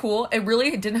was really cool. It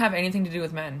really didn't have anything to do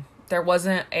with men. There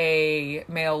wasn't a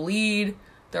male lead.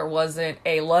 There wasn't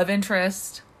a love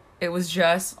interest. It was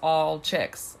just all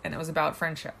chicks, and it was about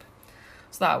friendship.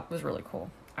 So that was really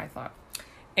cool, I thought.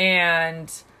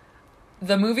 And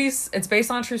the it's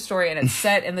based on a true story, and it's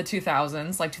set in the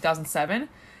 2000s, 2007.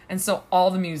 And so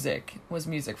all the music was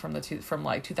music from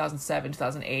 2007,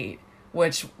 2008,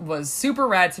 which was super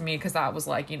rad to me because that was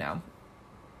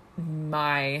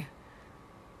my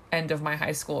end of my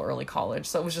high school, early college.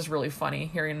 So it was just really funny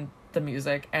hearing the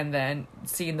music and then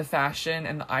seeing the fashion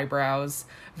and the eyebrows,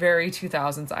 very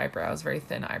 2000s eyebrows, very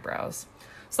thin eyebrows.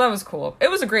 So that was cool. It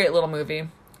was a great little movie.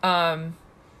 It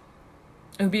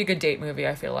would be a good date movie,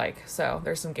 I feel like. So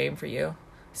there's some game for you,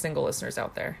 single listeners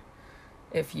out there,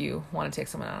 if you want to take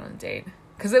someone out on a date.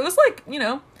 Because it was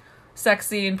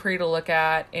sexy and pretty to look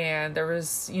at, and there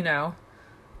was,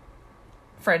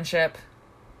 friendship.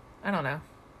 I don't know.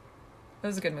 It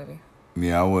was a good movie.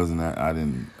 Yeah, I wasn't. I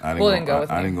didn't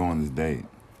go on this date.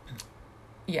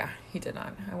 Yeah, he did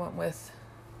not. I went with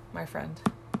my friend.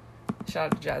 Shout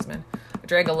out to Jasmine. I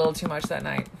drank a little too much that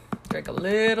night. Drank a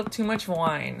little too much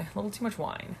wine.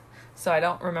 So I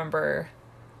don't remember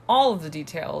all of the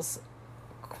details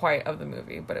quite of the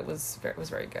movie, but it was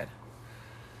very good.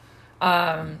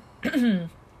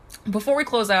 Before we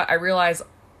close out, I realized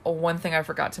one thing I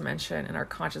forgot to mention in our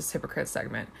Conscious Hypocrite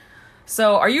segment.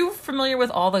 So are you familiar with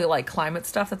all the climate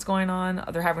stuff that's going on?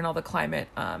 They're having all the climate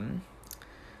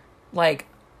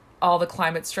all the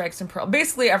climate strikes and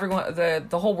basically everyone,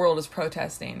 the whole world is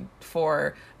protesting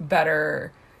for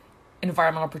better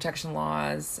environmental protection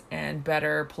laws and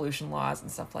better pollution laws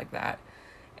and stuff like that.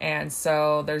 And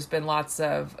so there was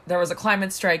a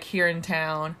climate strike here in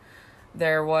town.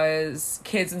 There was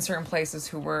kids in certain places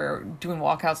who were doing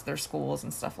walkouts at their schools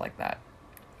and stuff like that.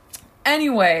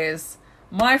 Anyways,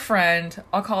 my friend,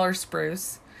 I'll call her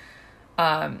Spruce,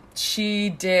 she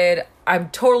did, I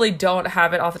totally don't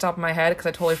have it off the top of my head because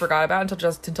I totally forgot about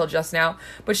it until just now,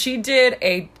 but she did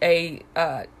a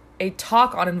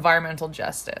talk on environmental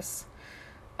justice.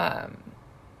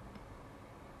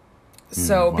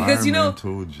 So because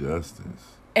environmental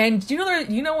justice. And do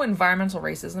you know what environmental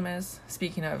racism is?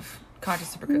 Speaking of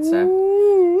conscious hypocrite stuff.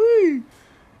 Ooh-wee.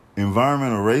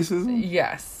 Environmental racism?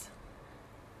 Yes.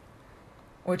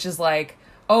 Which is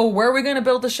oh, where are we going to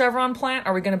build the Chevron plant?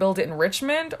 Are we going to build it in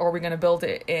Richmond, or are we going to build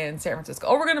it in San Francisco?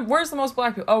 Oh, where's the most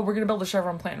black people? Oh, we're going to build a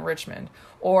Chevron plant in Richmond.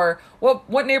 Or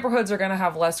what neighborhoods are going to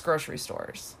have less grocery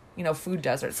stores? You know, food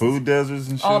deserts. Food deserts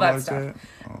and shit all that like stuff. that.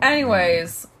 Oh,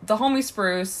 Anyways, the homie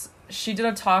Spruce, she did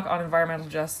a talk on environmental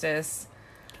justice.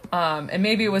 And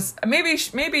maybe it was some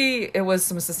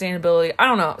sustainability. I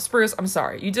don't know. Spruce, I'm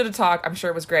sorry. You did a talk. I'm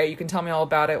sure it was great. You can tell me all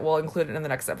about it. We'll include it in the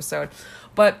next episode.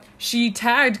 But she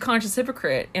tagged Conscious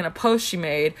Hypocrite in a post she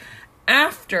made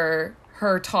after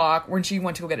her talk when she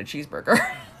went to go get a cheeseburger.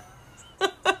 I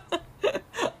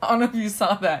don't know if you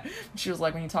saw that. She was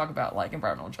like, when you talk about like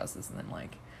environmental justice and then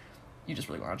like you just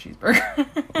really want a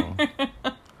cheeseburger.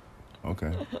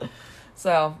 Okay.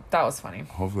 So that was funny.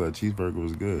 Hopefully that cheeseburger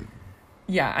was good.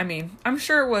 Yeah, I mean, I'm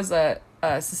sure it was a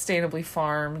sustainably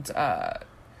farmed,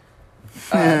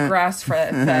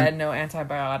 grass-fed, no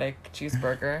antibiotic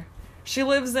cheeseburger. She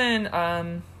lives in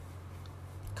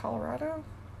Colorado,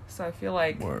 so I feel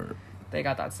like Word. they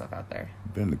got that stuff out there.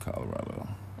 Been to Colorado.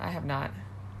 I have not.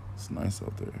 It's nice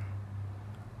out there.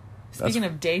 Speaking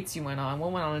of dates you went on, we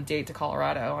went on a date to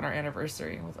Colorado on our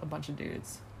anniversary with a bunch of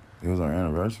dudes. It was our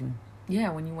anniversary?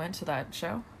 Yeah, when you went to that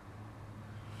show.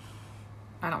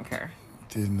 I don't care.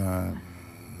 Did not.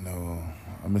 No.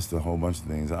 I missed a whole bunch of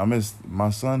things. My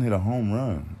son hit a home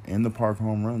run, in the park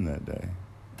home run that day.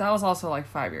 That was also like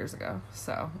 5 years ago,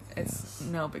 so it's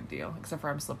no big deal, except for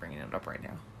I'm still bringing it up right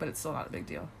now, but it's still not a big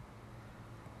deal.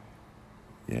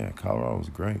 Yeah, Colorado was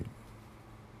great.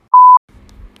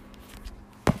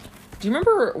 Do you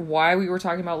remember why we were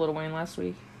talking about Lil Wayne last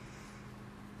week?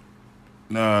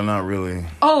 No, not really.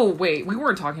 Oh, wait, we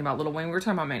weren't talking about Lil Wayne, we were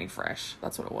talking about Manny Fresh.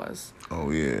 That's what it was. Oh,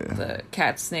 yeah. The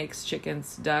cats, snakes,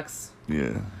 chickens, ducks.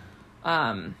 Yeah.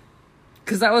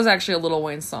 Because that was actually a Lil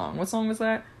Wayne song. What song was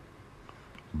that?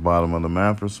 Bottom of the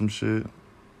map or some shit.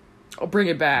 Oh, Bring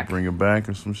It Back. Bring it back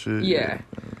or some shit. Yeah.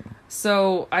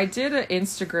 So I did an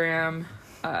Instagram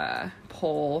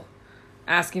poll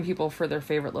asking people for their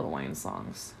favorite Lil Wayne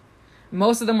songs.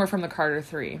 Most of them were from the Carter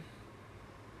 3.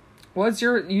 What's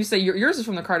you say yours is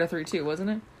from the Carter 3 too, wasn't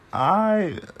it?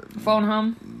 Phone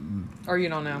Hum? Or you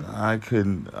don't know?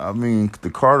 The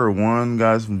Carter 1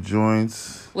 guys from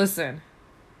Joints. Listen.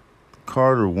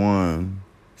 Carter 1.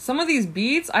 Some of these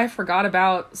beats, I forgot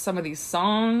about some of these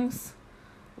songs.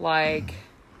 Like...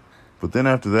 But then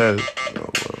after that...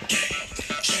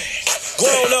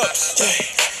 Grown ups,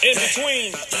 in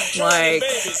between, like...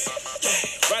 babies,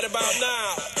 right about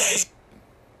now.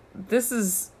 This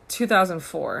is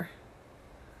 2004.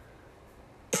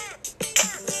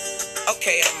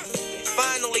 Okay, I'm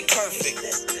finally perfect.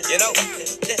 You know,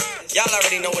 y'all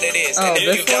already know what it is. Oh,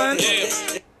 this one?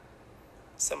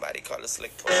 Somebody call a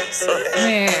slick police.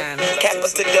 Man.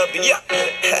 Kappas to W.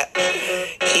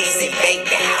 Easy, baby.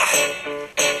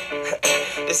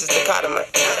 This is the Cardamom.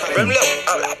 From low,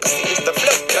 all I can see is the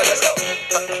flow. Now let's go.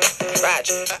 Raj,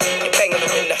 you banging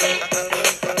them in the.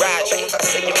 Raj, I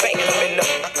say you banging them in the.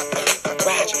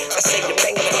 Raj, I say you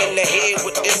banging them in the head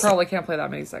with this. Probably can't play that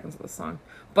many seconds of this song.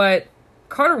 But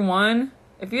Carter 1,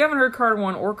 if you haven't heard Carter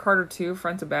 1 or Carter 2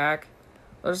 front to back,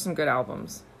 those are some good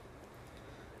albums.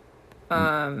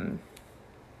 The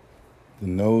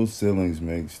No Ceilings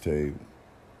mixtape,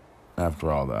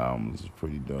 after all the albums, is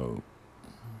pretty dope.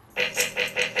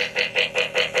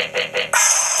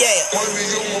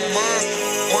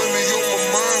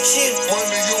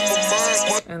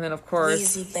 And then, of course,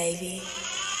 Easy, baby.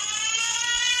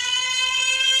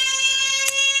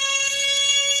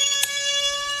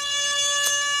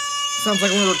 sounds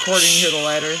like we're recording Hear the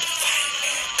Lighter.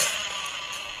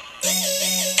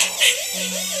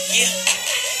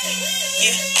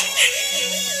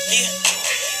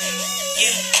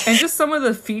 And just some of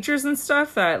the features and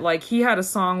stuff that, like, he had a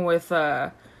song with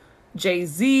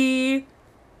Jay-Z.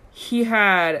 He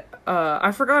had,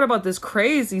 I forgot about this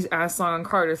crazy ass song on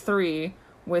Carter 3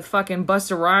 with fucking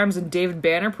Busta Rhymes and David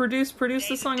Banner produced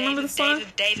the song. Remember the song?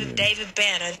 David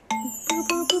Banner.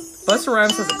 Busta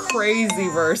Rhymes has a crazy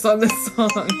verse on this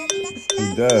song.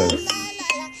 He does.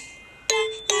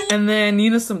 And then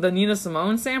the Nina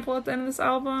Simone sample at the end of this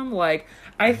album. Like,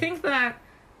 I think that,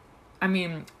 I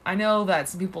mean, I know that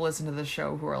some people listen to this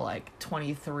show who are like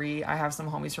 23. I have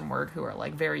some homies from work who are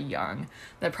like very young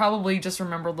that probably just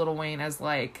remember Lil Wayne as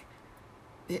like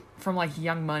from like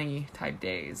Young Money type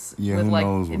days. Yeah, with who like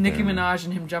knows what Nicki they- Minaj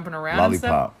and him jumping around and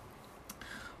stuff. Lollipop.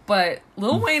 But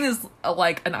Lil Wayne is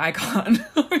like an icon.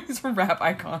 He's a rap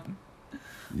icon.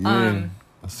 Yeah.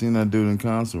 I seen that dude in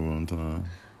concert one time.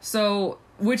 So,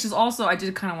 which is also, I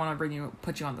did kind of want to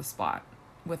put you on the spot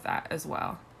with that as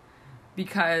well.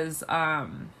 Because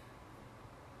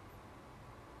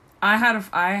I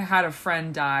had a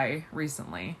friend die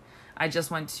recently. I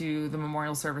just went to the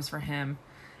memorial service for him,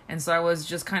 and so I was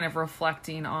just kind of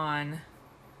reflecting on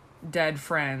dead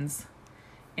friends.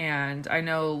 And I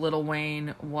know Lil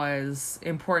Wayne was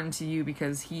important to you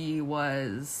because he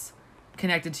was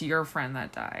connected to your friend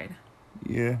that died.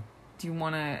 Yeah. Do you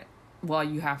want to? Well,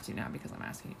 you have to now because I'm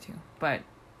asking you to. But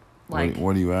like,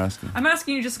 What are you asking? I'm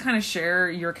asking you just to kind of share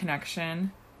your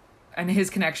connection and his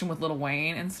connection with Lil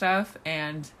Wayne and stuff,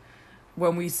 and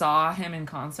when we saw him in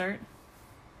concert.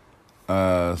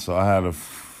 So I had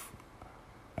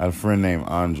a friend named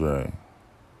Andre,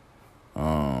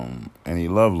 and he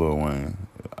loved Lil Wayne.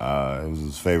 It was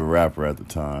his favorite rapper at the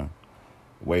time,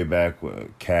 way back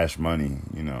with Cash Money,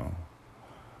 you know.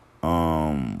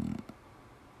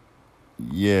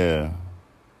 Yeah.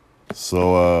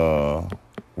 So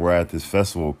we're at this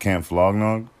festival, Camp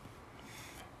Flognog,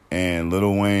 and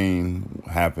Lil Wayne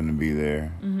happened to be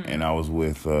there, and I was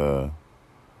with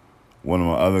one of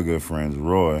my other good friends,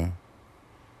 Roy,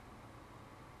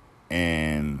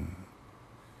 and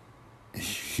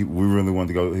he really wanted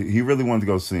to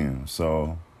go see him.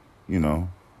 So, you know,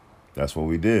 that's what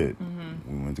we did.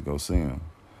 We went to go see him.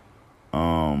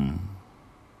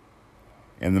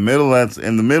 In the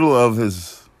middle of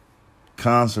his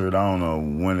concert, I don't know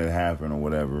when it happened or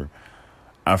whatever.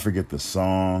 I forget the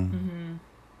song.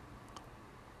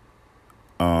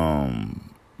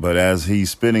 But as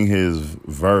he's spitting his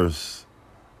verse,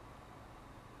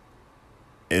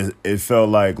 it felt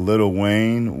like Lil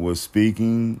Wayne was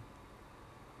speaking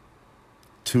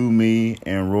to me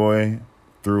and Roy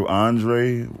through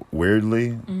Andre,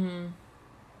 weirdly.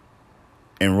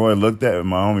 And Roy my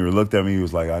homie looked at me, he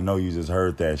was like, I know you just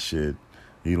heard that shit.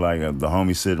 He like, the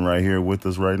homie sitting right here with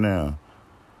us right now.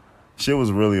 Shit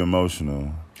was really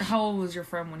emotional. How old was your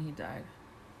friend when he died?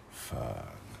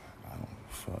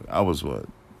 I was what?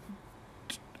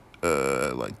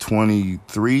 Like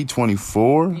 23,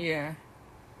 24? Yeah.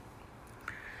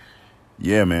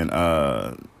 Yeah, man.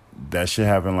 That shit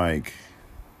happened like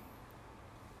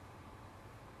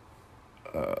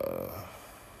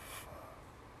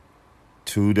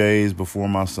 2 days before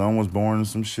my son was born or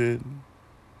some shit.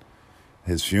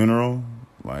 His funeral.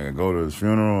 Like, I go to his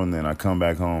funeral and then I come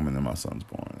back home and then my son's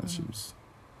born. That shit was,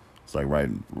 it's like right.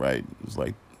 It was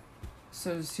like.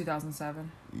 So it was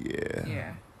 2007?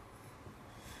 Yeah.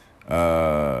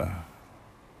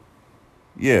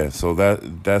 Yeah, so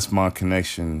that's my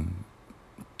connection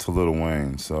to Lil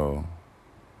Wayne. So,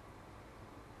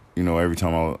 you know, every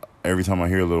time I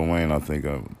hear Lil Wayne, I think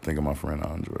of my friend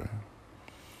Andre.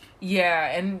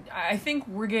 Yeah, and I think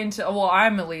we're getting to, well, I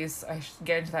should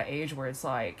get into that age where it's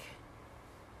like,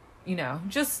 you know,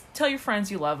 just tell your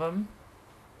friends you love them,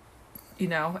 you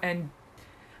know, and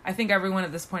I think everyone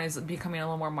at this point is becoming a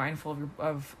little more mindful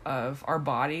of our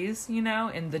bodies, you know,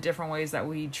 in the different ways that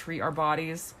we treat our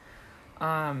bodies.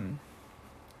 And,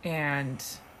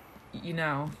 you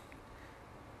know,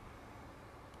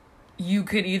 you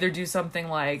could either do something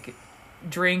like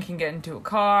drink and get into a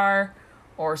car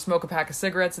or smoke a pack of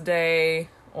cigarettes a day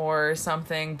or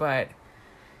something, but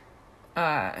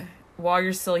while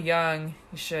you're still young,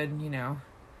 you should, you know,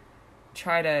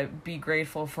 try to be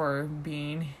grateful for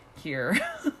being here,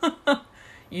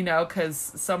 you know, because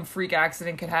some freak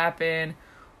accident could happen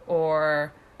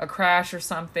or a crash or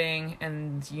something,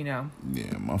 and, you know.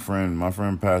 Yeah, my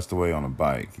friend passed away on a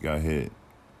bike. He got hit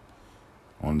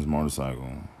on his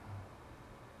motorcycle,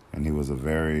 and he was a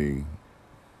very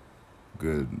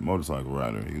good motorcycle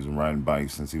rider. He was riding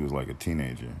bikes since he was like a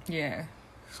teenager. Yeah.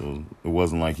 So it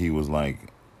wasn't like he was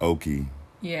like Okie.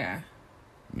 Yeah.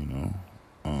 You know?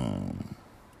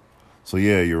 So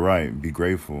yeah, you're right. Be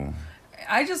grateful.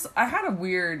 I had a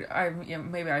weird,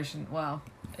 maybe I shouldn't, well.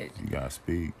 You gotta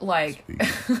speak. Like, speak.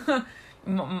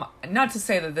 Not to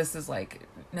say that this is like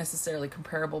necessarily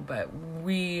comparable, but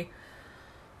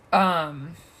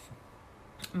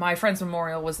my friend's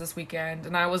memorial was this weekend,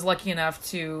 and I was lucky enough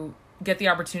to get the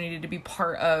opportunity to be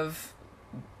part of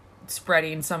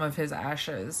spreading some of his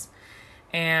ashes.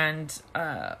 And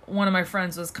one of my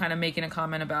friends was kind of making a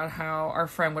comment about how our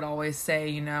friend would always say,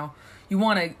 you know, you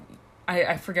want to,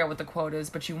 I forget what the quote is,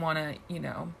 but you want to, you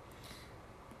know,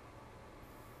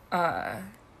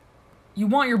 you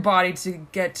want your body to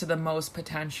get to the most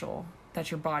potential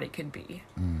that your body could be.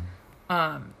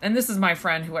 And this is my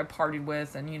friend who I partied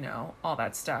with and, you know, all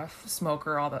that stuff,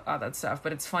 smoker, all that stuff.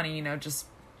 But it's funny, you know, just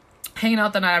hanging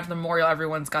out the night after the memorial,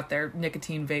 everyone's got their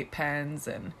nicotine vape pens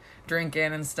and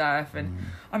drinking and stuff. And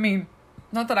I mean,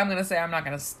 not that I'm going to say I'm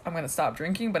going to stop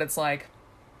drinking, but it's like,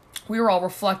 we were all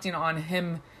reflecting on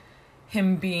him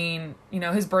being, you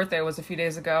know, his birthday was a few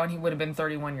days ago and he would have been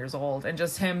 31 years old, and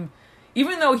just him,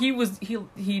 even though he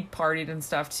partied and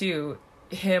stuff too,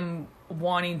 him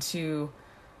wanting to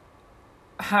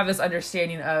have this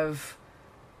understanding of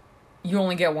you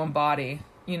only get one body,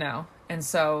 you know, and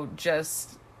so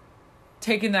just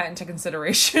taking that into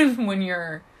consideration when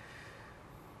you're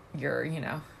you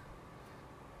know,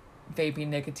 vaping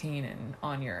nicotine and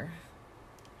on your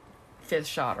 5th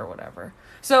shot or whatever.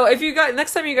 So if you guys,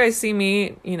 next time you guys see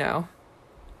me, you know,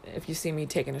 if you see me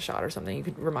taking a shot or something, you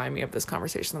could remind me of this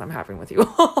conversation that I'm having with you.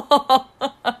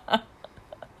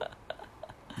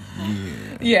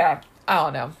 Yeah, I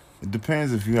don't know. It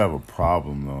depends if you have a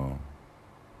problem though.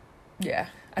 Yeah,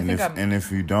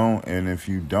 if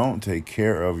you don't take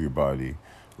care of your body,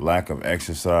 lack of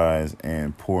exercise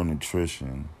and poor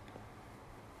nutrition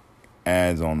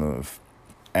adds on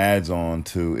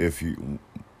to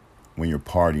when you're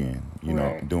partying, you know,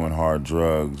 Right. doing hard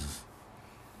drugs,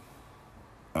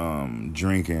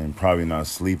 drinking, probably not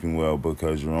sleeping well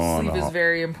because you're on sleep is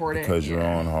very important. because you're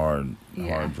yeah. on hard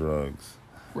Yeah. drugs.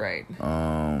 Right.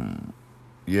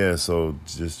 Yeah, so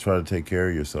just try to take care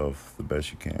of yourself the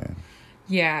best you can.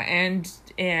 Yeah,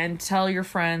 and tell your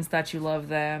friends that you love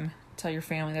them. Tell your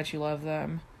family that you love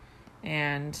them,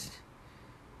 and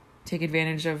take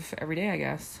advantage of every day, I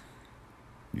guess.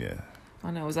 Yeah. I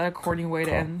don't know. Was that a corny way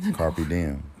to end? Carpe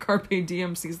diem. Carpe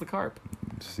diem sees the carp.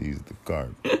 Seize the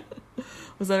carp.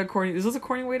 Was that a corny? Is this a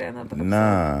corny way to end that episode?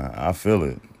 Nah, I feel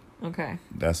it. Okay.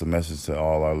 That's a message to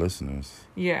all our listeners.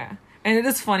 Yeah, and it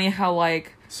is funny how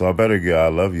like. So I better get I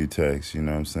love you texts, you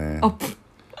know what I'm saying? Oh.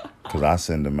 Because I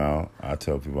send them out. I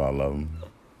tell people I love them.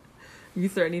 You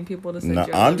threatening people to send No,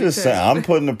 you? I'm just saying, I'm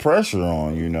putting the pressure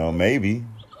on, you know, maybe.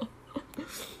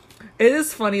 It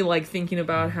is funny, like, thinking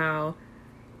about how...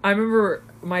 I remember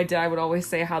my dad would always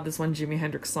say how this one Jimi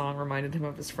Hendrix song reminded him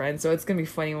of his friend. So it's going to be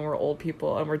funny when we're old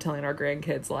people and we're telling our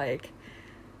grandkids, like,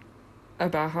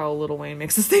 about how Lil Wayne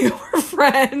makes us think of our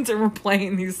friend and we're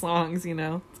playing these songs, you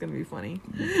know? It's going to be funny.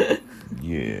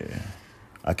 Yeah.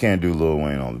 I can't do Lil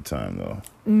Wayne all the time, though.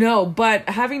 No, but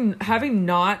having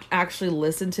not actually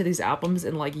listened to these albums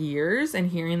in, like, years and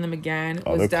hearing them again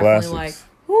was they're definitely classics. like,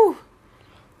 whew.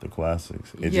 The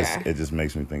classics. It Yeah. just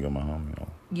makes me think of my homie, though.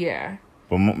 Yeah.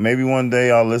 But maybe one day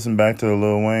I'll listen back to the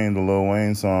Lil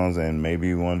Wayne songs, and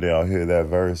maybe one day I'll hear that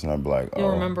verse and I'll be like, oh.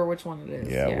 You'll remember which one it is.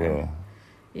 Yeah, I will.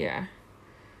 Yeah.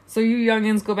 So you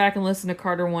youngins, go back and listen to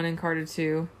Carter 1 and Carter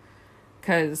 2.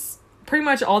 Because pretty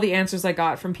much all the answers I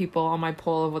got from people on my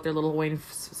poll of what their Lil Wayne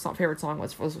favorite song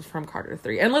was from Carter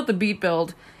 3. And Let the Beat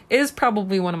Build is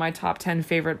probably one of my top 10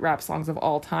 favorite rap songs of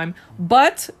all time.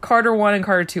 But Carter 1 and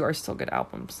Carter 2 are still good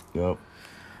albums. Yep.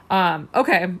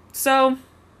 Okay, so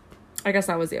I guess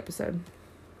that was the episode.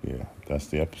 Yeah, that's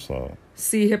the episode.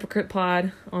 See Hypocrite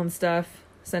Pod on stuff.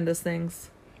 Send us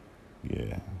things.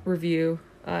 Yeah. Review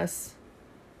us.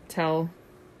 Tell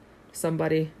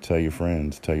somebody. Tell your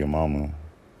friends. Tell your mama.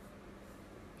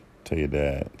 Tell your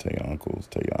dad. Tell your uncles.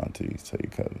 Tell your aunties. Tell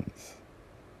your cousins.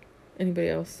 Anybody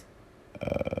else?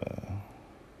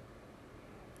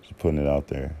 Just putting it out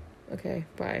there. Okay,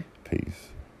 bye. Peace.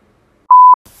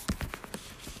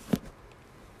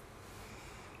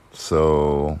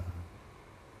 So...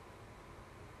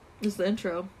 This is the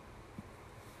intro.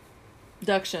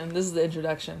 This is the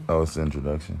introduction. Oh, it's the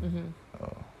introduction?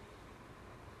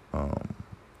 Oh.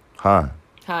 Hi.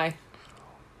 Hi.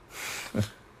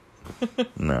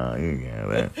 Nah, you can't have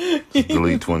that. Just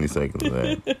delete 20 seconds of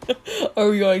that. Are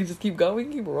we going to just keep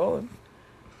going? Keep rolling.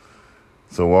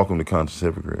 So, welcome to Conscious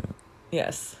Hypocrite.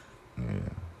 Yes. Yeah.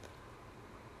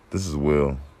 This is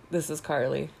Will. This is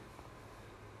Carly.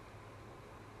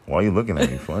 Why are you looking at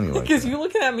me funny like Because that? you're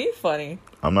looking at me funny.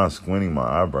 I'm not squinting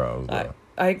my eyebrows, though.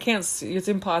 I can't see. It's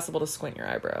impossible to squint your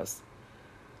eyebrows.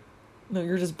 No,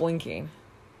 you're just blinking.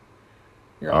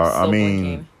 You're all still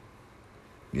blinking.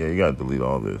 Yeah, you gotta delete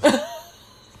all this.